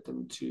get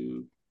them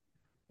to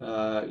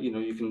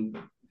you can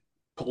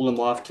pull them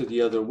off to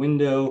the other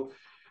window.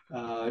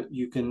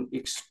 You can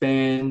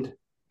expand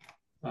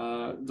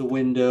the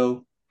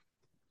window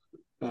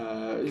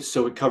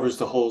so it covers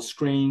the whole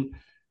screen.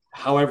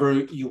 However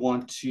you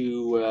want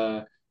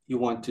to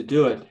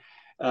do it.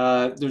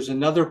 There's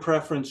another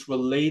preference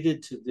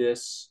related to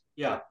this.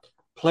 Yeah,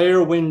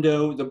 player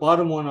window, the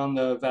bottom one on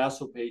the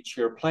Vassal page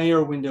here,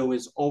 player window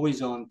is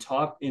always on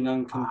top in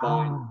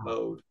uncombined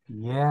mode.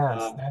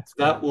 Yes,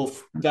 that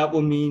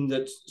will mean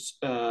that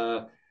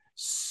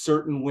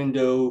certain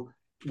window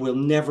will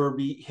never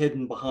be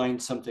hidden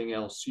behind something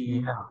else. So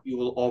you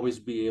will always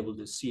be able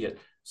to see it.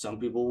 Some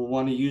people will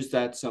want to use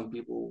that, some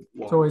people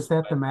won't. So is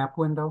that the map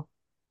window?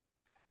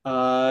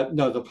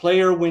 No, the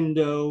player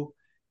window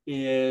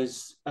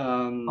is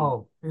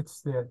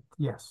it's the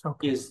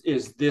okay. Is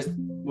this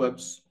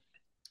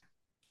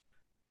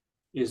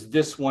is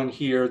this one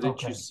here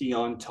that you see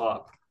on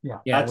top. Yeah,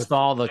 that's with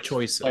all the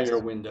choices. Player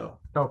window.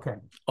 Okay.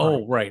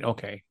 Oh, right.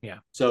 Okay. Yeah.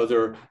 So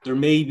there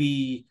may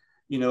be,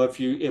 if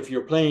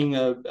you're playing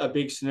a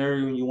big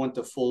scenario and you want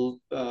the full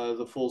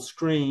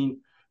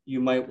screen, you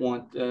might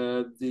want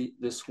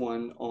this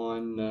one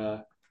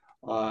on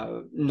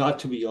not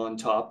to be on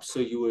top.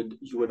 So you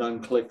would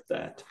unclick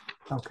that.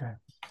 Okay.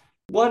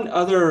 One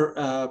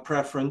other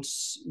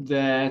preference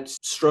that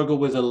struggle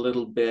with a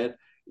little bit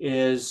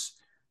is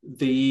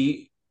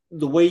the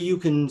way you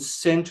can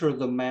center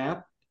the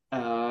map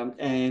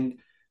and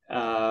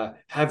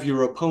have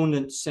your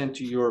opponent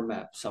center your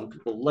map. Some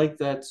people like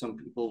that, some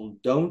people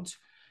don't.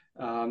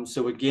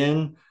 So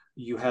again,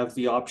 you have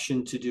the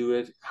option to do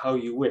it how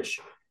you wish.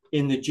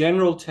 In the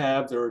general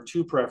tab, there are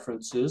two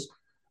preferences.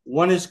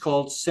 One is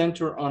called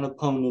center on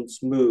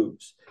opponent's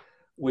moves,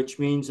 which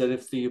means that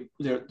if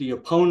the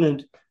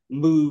opponent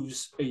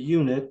moves a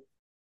unit,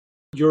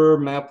 your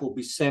map will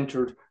be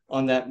centered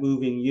on that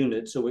moving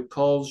unit. So it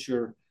calls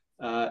your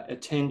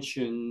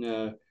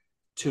attention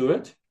to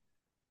it.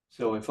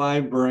 So if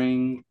I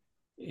bring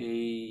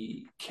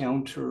a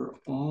counter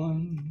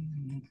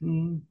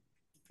on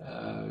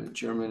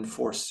German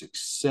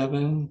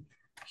 467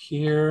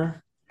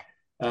 here.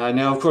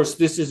 Now, of course,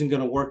 this isn't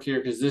going to work here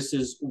because this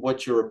is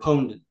what your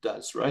opponent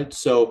does, right?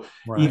 So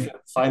even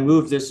if I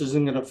move, this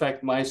isn't going to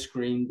affect my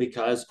screen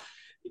because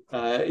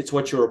it's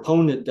what your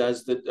opponent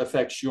does that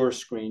affects your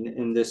screen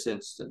in this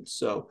instance.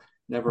 So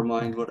never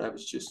mind what I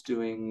was just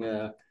doing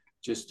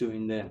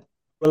then.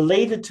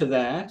 Related to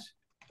that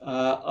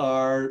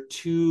are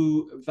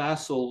two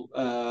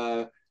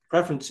VASL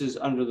preferences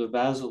under the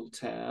VASL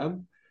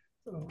tab.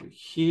 Over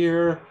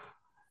here,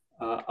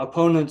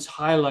 opponent's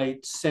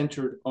highlight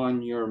centered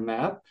on your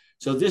map.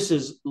 So this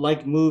is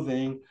like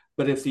moving,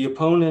 but if the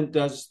opponent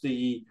does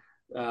the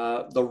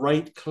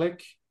right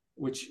click,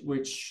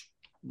 which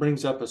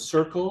brings up a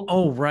circle.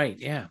 Oh, right.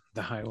 Yeah.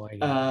 The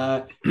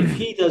highlighting. If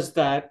he does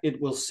that,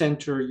 it will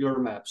center your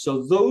map.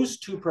 So those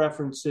two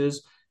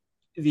preferences,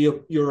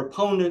 your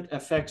opponent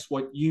affects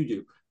what you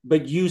do,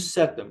 but you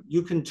set them.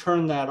 You can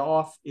turn that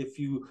off if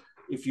you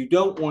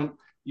don't want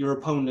your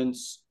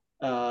opponent's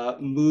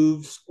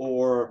moves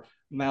or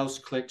mouse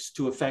clicks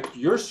to affect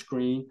your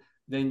screen,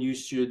 then you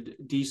should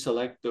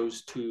deselect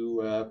those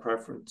two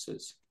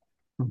preferences.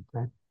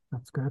 Okay,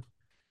 that's good.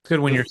 Good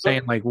when you're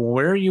saying like, well,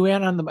 where are you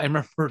at on the? I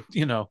remember,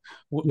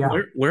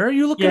 where are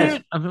you looking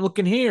at? I'm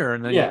looking here,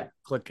 and then you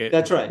click it.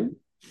 That's right.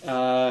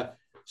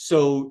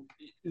 So,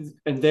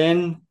 and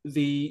then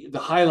the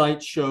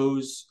highlight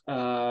shows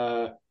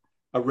a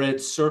red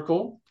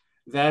circle.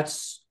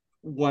 That's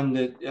one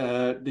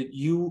that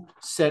you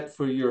set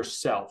for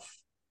yourself.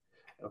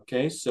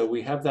 Okay, so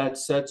we have that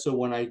set. So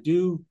when I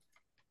do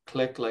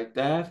click like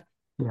that,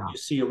 you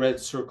see a red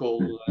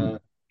circle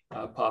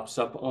pops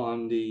up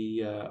on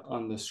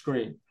the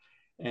screen.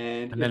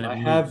 And if I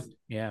have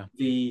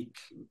the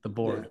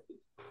board,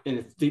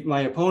 and if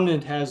my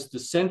opponent has the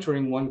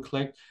centering one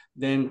click,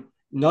 then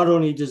not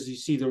only does he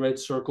see the red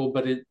circle,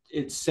 but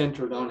it's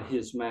centered on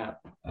his map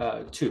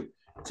too.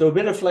 So a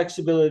bit of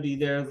flexibility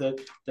there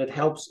that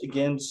helps.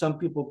 Again, some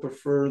people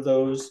prefer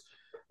those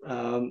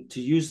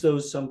to use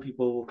those. Some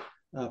people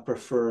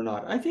prefer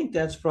not. I think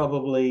that's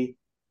probably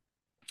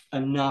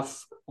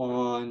enough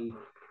on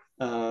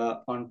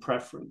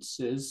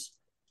preferences.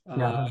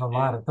 Yeah,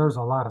 there's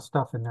a lot of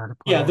stuff in there to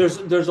play. Yeah,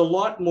 there's a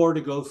lot more to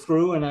go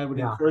through, and I would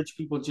encourage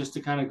people just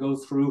to kind of go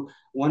through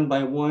one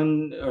by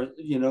one, or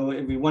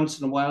every once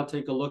in a while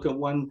take a look at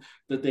one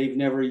that they've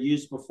never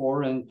used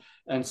before and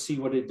see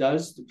what it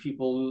does. The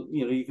people,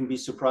 you can be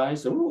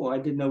surprised. Oh, I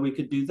didn't know we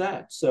could do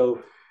that.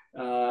 So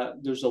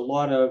there's a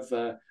lot of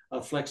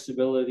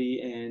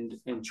flexibility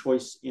and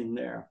choice in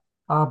there.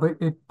 But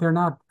they're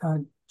not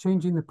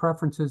changing the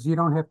preferences. You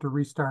don't have to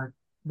restart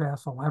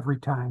VASL every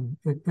time.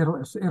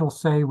 It'll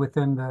say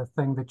within the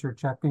thing that you're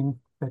checking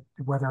that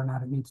whether or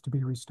not it needs to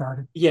be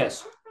restarted.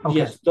 Yes. Okay.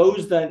 Yes.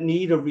 Those that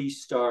need a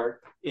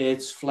restart,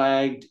 it's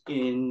flagged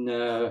in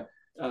the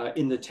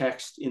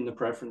text in the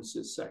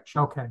preferences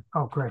section. Okay.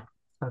 Oh, great.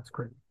 That's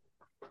great.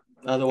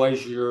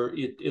 Otherwise,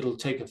 it'll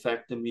take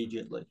effect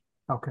immediately.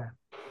 Okay.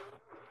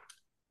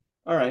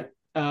 All right.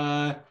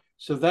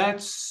 So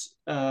that's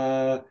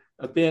a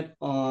bit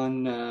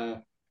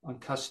on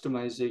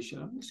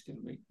customization. I'm just going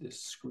to make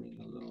this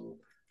screen a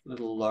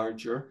little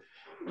larger.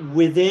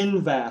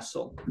 Within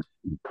VASL,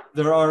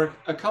 there are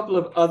a couple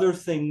of other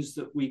things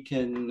that we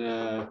can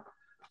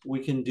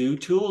do,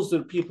 tools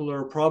that people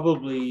are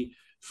probably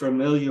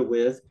familiar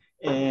with,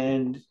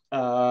 and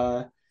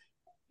both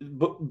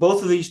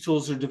of these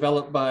tools are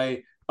developed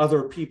by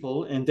other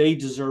people, and they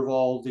deserve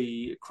all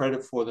the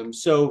credit for them.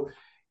 So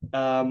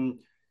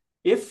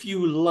if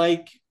you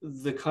like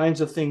the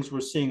kinds of things we're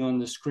seeing on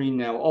the screen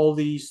now, all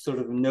these sort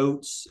of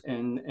notes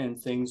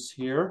and things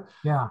here,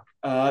 there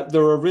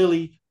are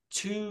really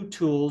two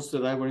tools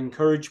that I would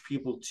encourage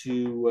people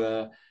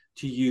to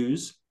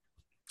use.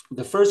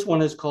 The first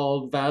one is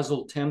called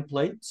VASL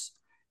Templates,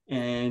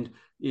 and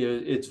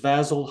it's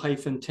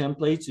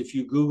VASL-templates. If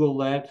you Google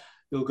that,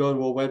 you'll go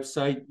to a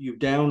website, you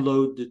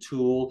download the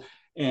tool,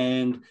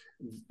 and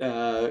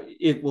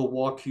it will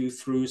walk you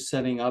through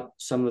setting up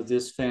some of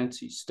this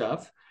fancy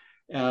stuff.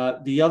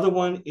 The other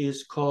one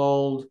is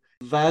called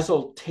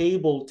VASL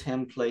Table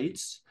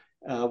Templates,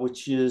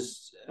 which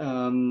is,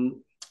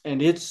 and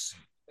it's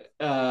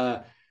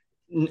not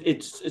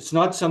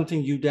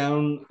something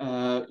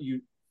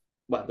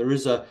there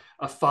is a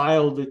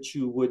file that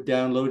you would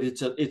download.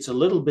 It's a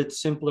little bit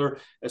simpler.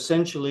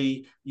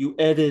 Essentially, you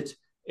edit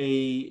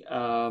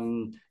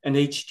an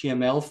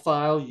HTML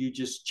file. You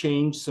just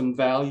change some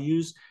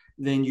values,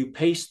 then you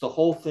paste the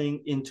whole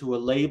thing into a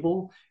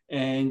label,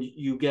 and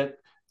you get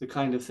the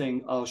kind of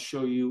thing I'll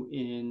show you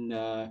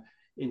in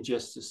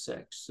just a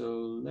sec.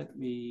 So let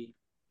me.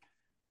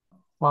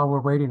 While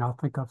we're waiting, I'll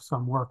think of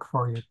some work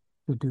for you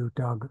to do,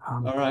 Doug.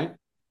 All right.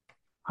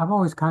 I've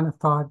always kind of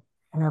thought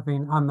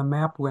having on the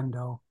map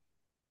window,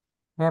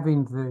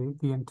 having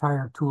the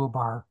entire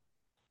toolbar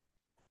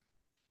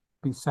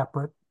be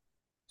separate,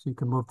 so you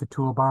can move the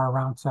toolbar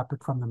around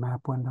separate from the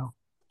map window.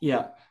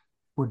 Yeah.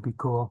 Would be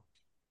cool.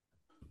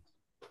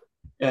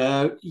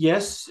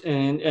 Yes,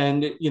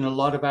 and you know, a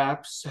lot of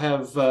apps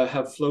have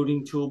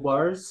floating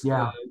toolbars.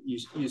 Yeah.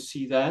 You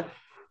see that.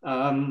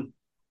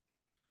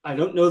 I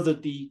don't know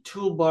that the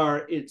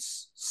toolbar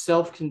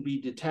itself can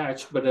be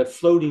detached, but a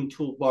floating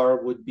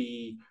toolbar would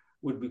be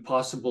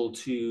possible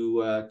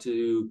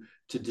to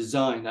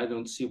design. I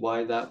don't see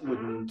why that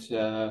wouldn't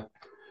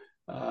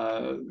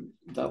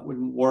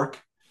work.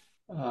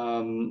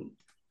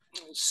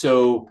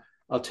 So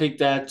I'll take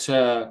that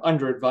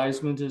under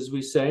advisement, as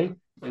we say,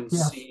 and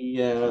Yes. see,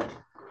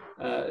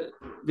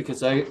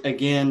 because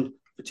again,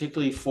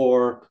 particularly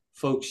for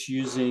folks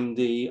using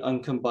the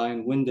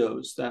uncombined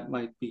windows, that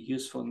might be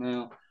useful.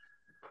 Now,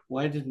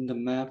 why didn't the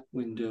map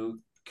window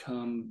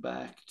come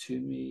back to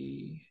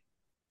me?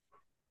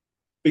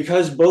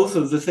 Because both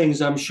of the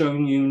things I'm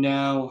showing you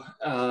now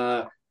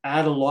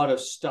add a lot of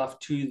stuff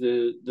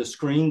to the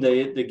screen.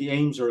 The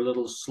games are a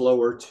little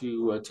slower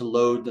to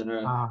load than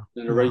a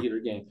regular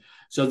game.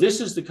 So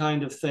this is the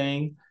kind of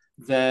thing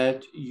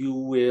that you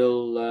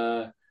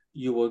will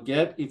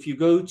get if you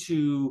go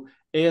to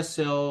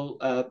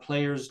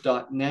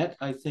aslplayers.net.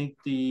 I think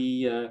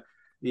the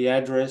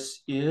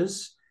address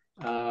is,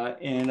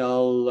 and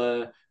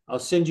I'll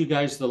send you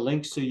guys the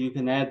link so you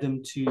can add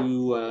them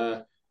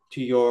to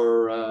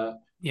your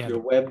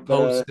web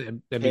post.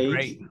 That'd page. be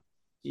great.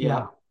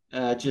 Yeah.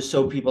 Just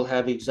so people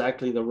have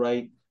exactly the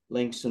right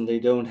links and they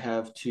don't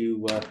have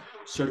to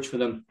search for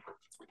them.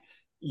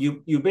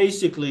 You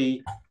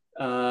basically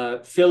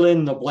fill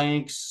in the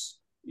blanks,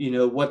 you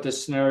know, what the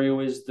scenario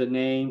is, the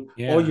name.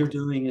 Yeah. All you're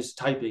doing is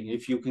typing.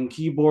 If you can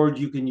keyboard,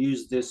 you can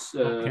use this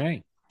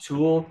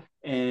tool,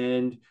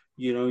 and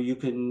you know,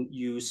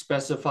 you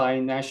specify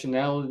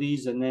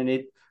nationalities, and then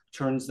it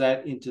turns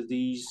that into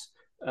these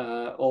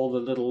all the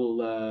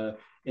little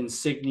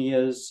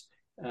insignias.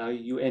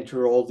 You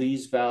enter all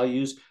these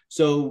values.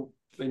 So,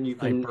 and you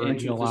can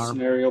enter the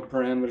scenario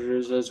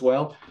parameters as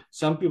well.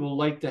 Some people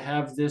like to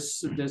have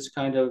this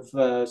kind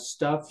of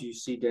stuff you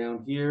see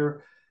down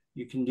here.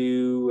 You can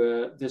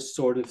do this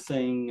sort of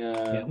thing.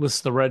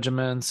 List the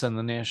regiments and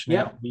the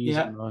nationalities.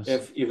 Yeah.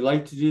 If you'd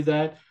like to do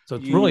that. So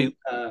it's really,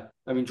 I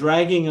mean,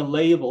 dragging a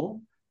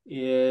label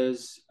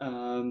is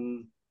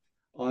on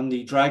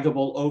the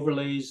draggable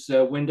overlays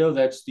window.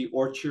 That's the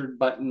orchard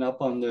button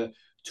up on the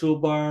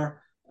toolbar.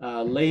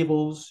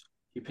 Labels,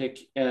 you pick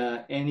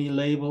any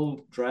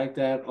label, drag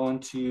that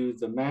onto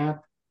the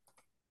map.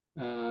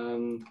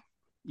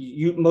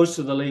 Most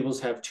of the labels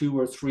have 2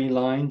 or 3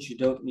 lines. You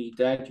don't need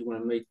that. You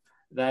want to make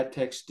that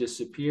text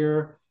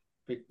disappear.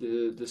 Pick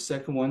the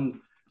second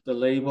one, the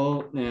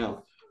label.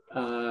 Now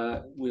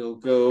we'll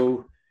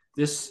go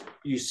this.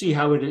 You see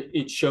how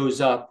it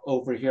shows up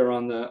over here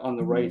on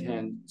the right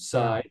hand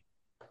side.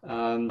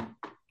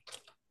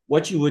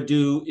 What you would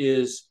do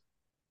is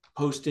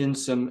post in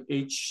some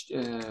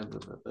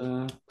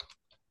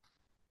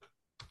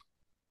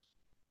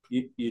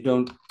you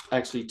don't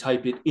actually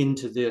type it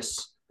into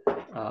this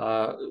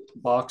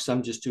box.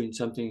 I'm just doing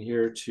something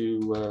here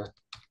to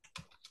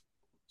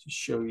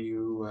show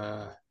you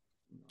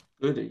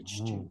good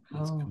HTML.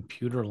 It's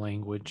computer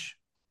language.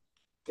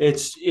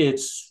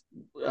 It's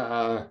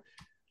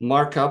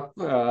markup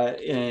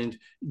and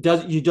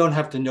you don't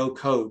have to know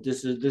code.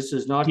 This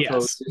is not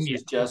code. This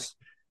is just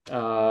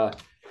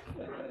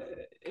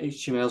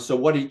HTML. So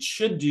what it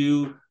should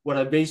do, what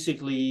I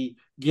basically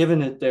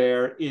given it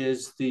there,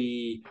 is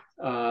the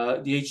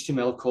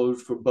HTML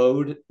code for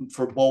bold,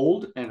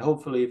 and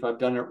hopefully, if I've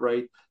done it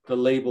right, the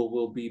label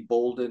will be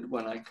bolded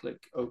when I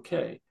click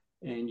OK,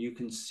 and you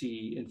can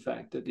see, in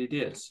fact, that it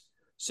is.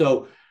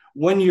 So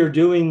when you're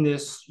doing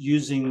this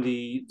using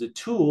the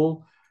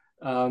tool,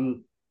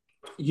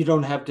 you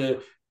don't have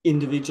to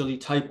individually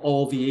type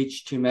all the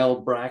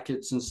HTML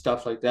brackets and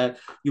stuff like that.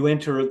 You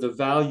enter the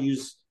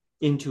values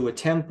into a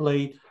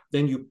template,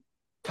 then you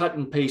cut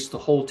and paste the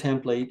whole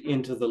template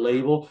into the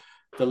label.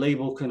 The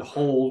label can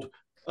hold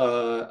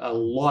a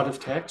lot of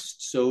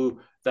text, so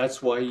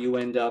that's why you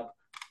end up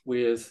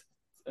with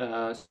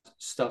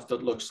stuff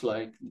that looks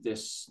like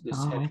this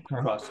heading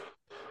across.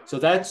 So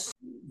that's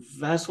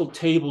VASL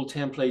table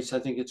templates, I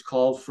think it's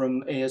called,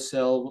 from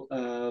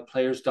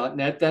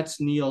aslplayers.net. That's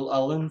Neil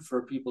Ullen,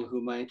 for people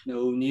who might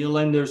know Neil.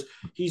 And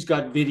he's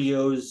got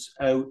videos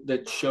out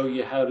that show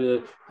you how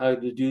to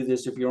do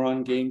this. If you're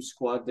on Game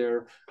Squad,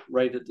 they're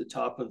right at the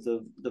top of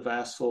the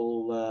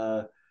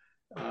VASL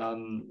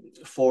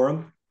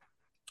forum.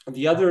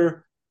 The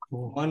other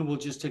one, we'll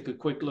just take a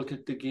quick look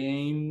at the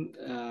game.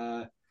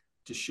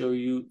 to show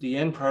you the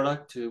end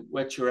product to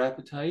whet your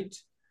appetite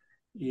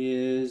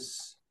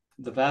is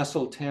the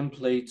Vassal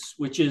templates,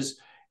 which is,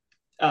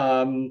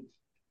 I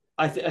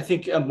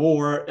think, a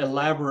more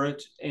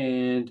elaborate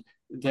and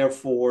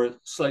therefore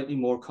slightly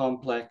more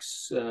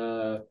complex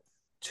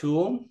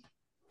tool.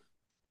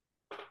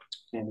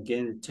 And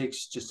again, it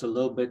takes just a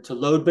little bit to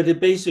load, but it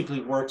basically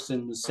works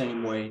in the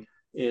same way.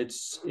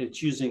 It's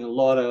using a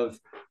lot of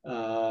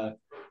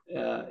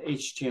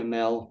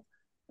HTML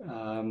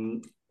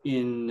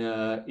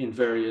in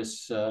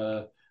various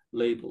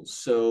labels.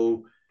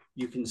 So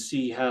you can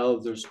see how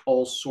there's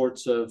all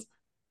sorts of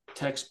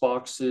text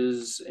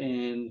boxes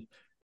and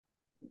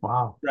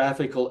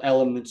graphical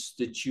elements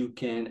that you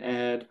can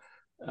add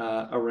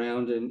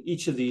around, and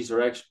each of these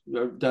are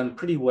done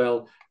pretty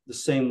well the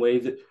same way.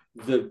 That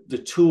the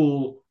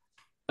tool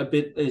a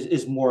bit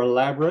is more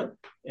elaborate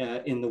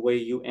in the way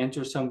you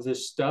enter some of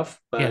this stuff.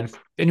 But if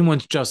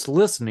anyone's just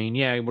listening,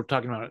 we're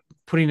talking about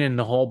putting in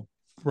the whole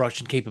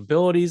Russian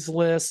capabilities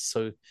list.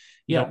 So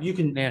you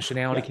can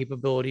nationality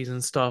capabilities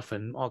and stuff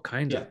and all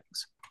kinds of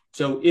things.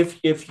 So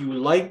if you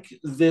like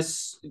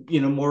this,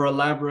 more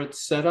elaborate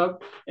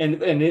setup, and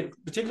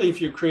particularly if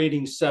you're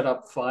creating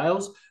setup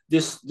files,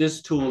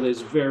 this tool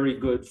is very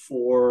good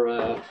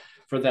for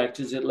that,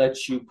 because it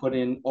lets you put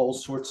in all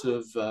sorts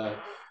of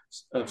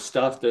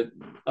stuff that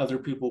other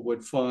people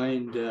would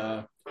find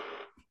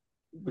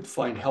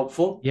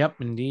helpful.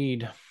 Yep,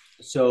 indeed.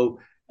 So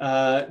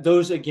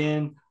those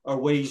again are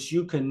ways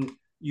you can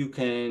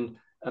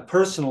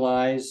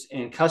personalize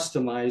and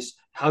customize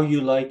how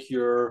you like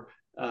your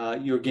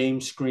game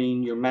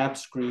screen, your map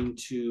screen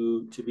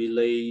to be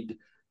laid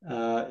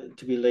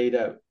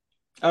out.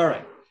 All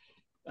right.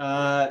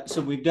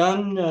 So we've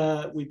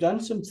done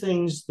some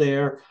things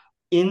there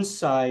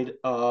inside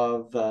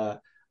of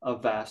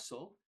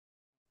Vassal.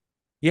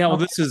 Yeah, well,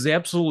 this is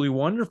absolutely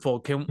wonderful.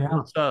 Can we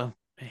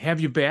have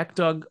you back,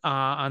 Doug,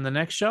 on the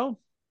next show?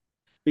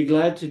 Be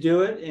glad to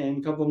do it, and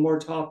a couple more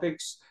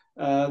topics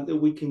that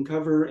we can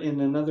cover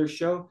in another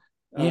show.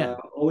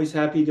 Always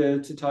happy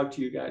to talk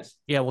to you guys.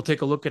 Yeah, we'll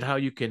take a look at how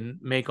you can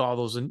make all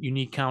those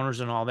unique counters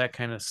and all that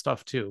kind of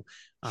stuff too.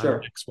 Sure.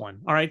 The next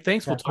one. All right,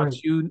 thanks. We'll talk to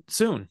you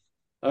soon.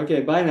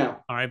 Okay, bye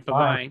now. All right,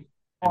 bye-bye.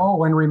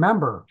 Oh, and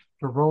remember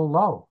to roll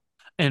low.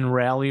 And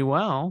rally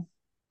well.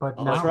 But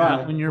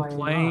not when you're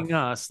playing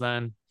us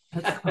then.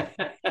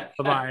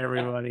 Bye-bye,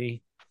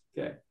 everybody.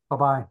 Okay.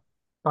 Bye-bye.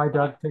 Bye,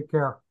 Doug. Take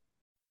care.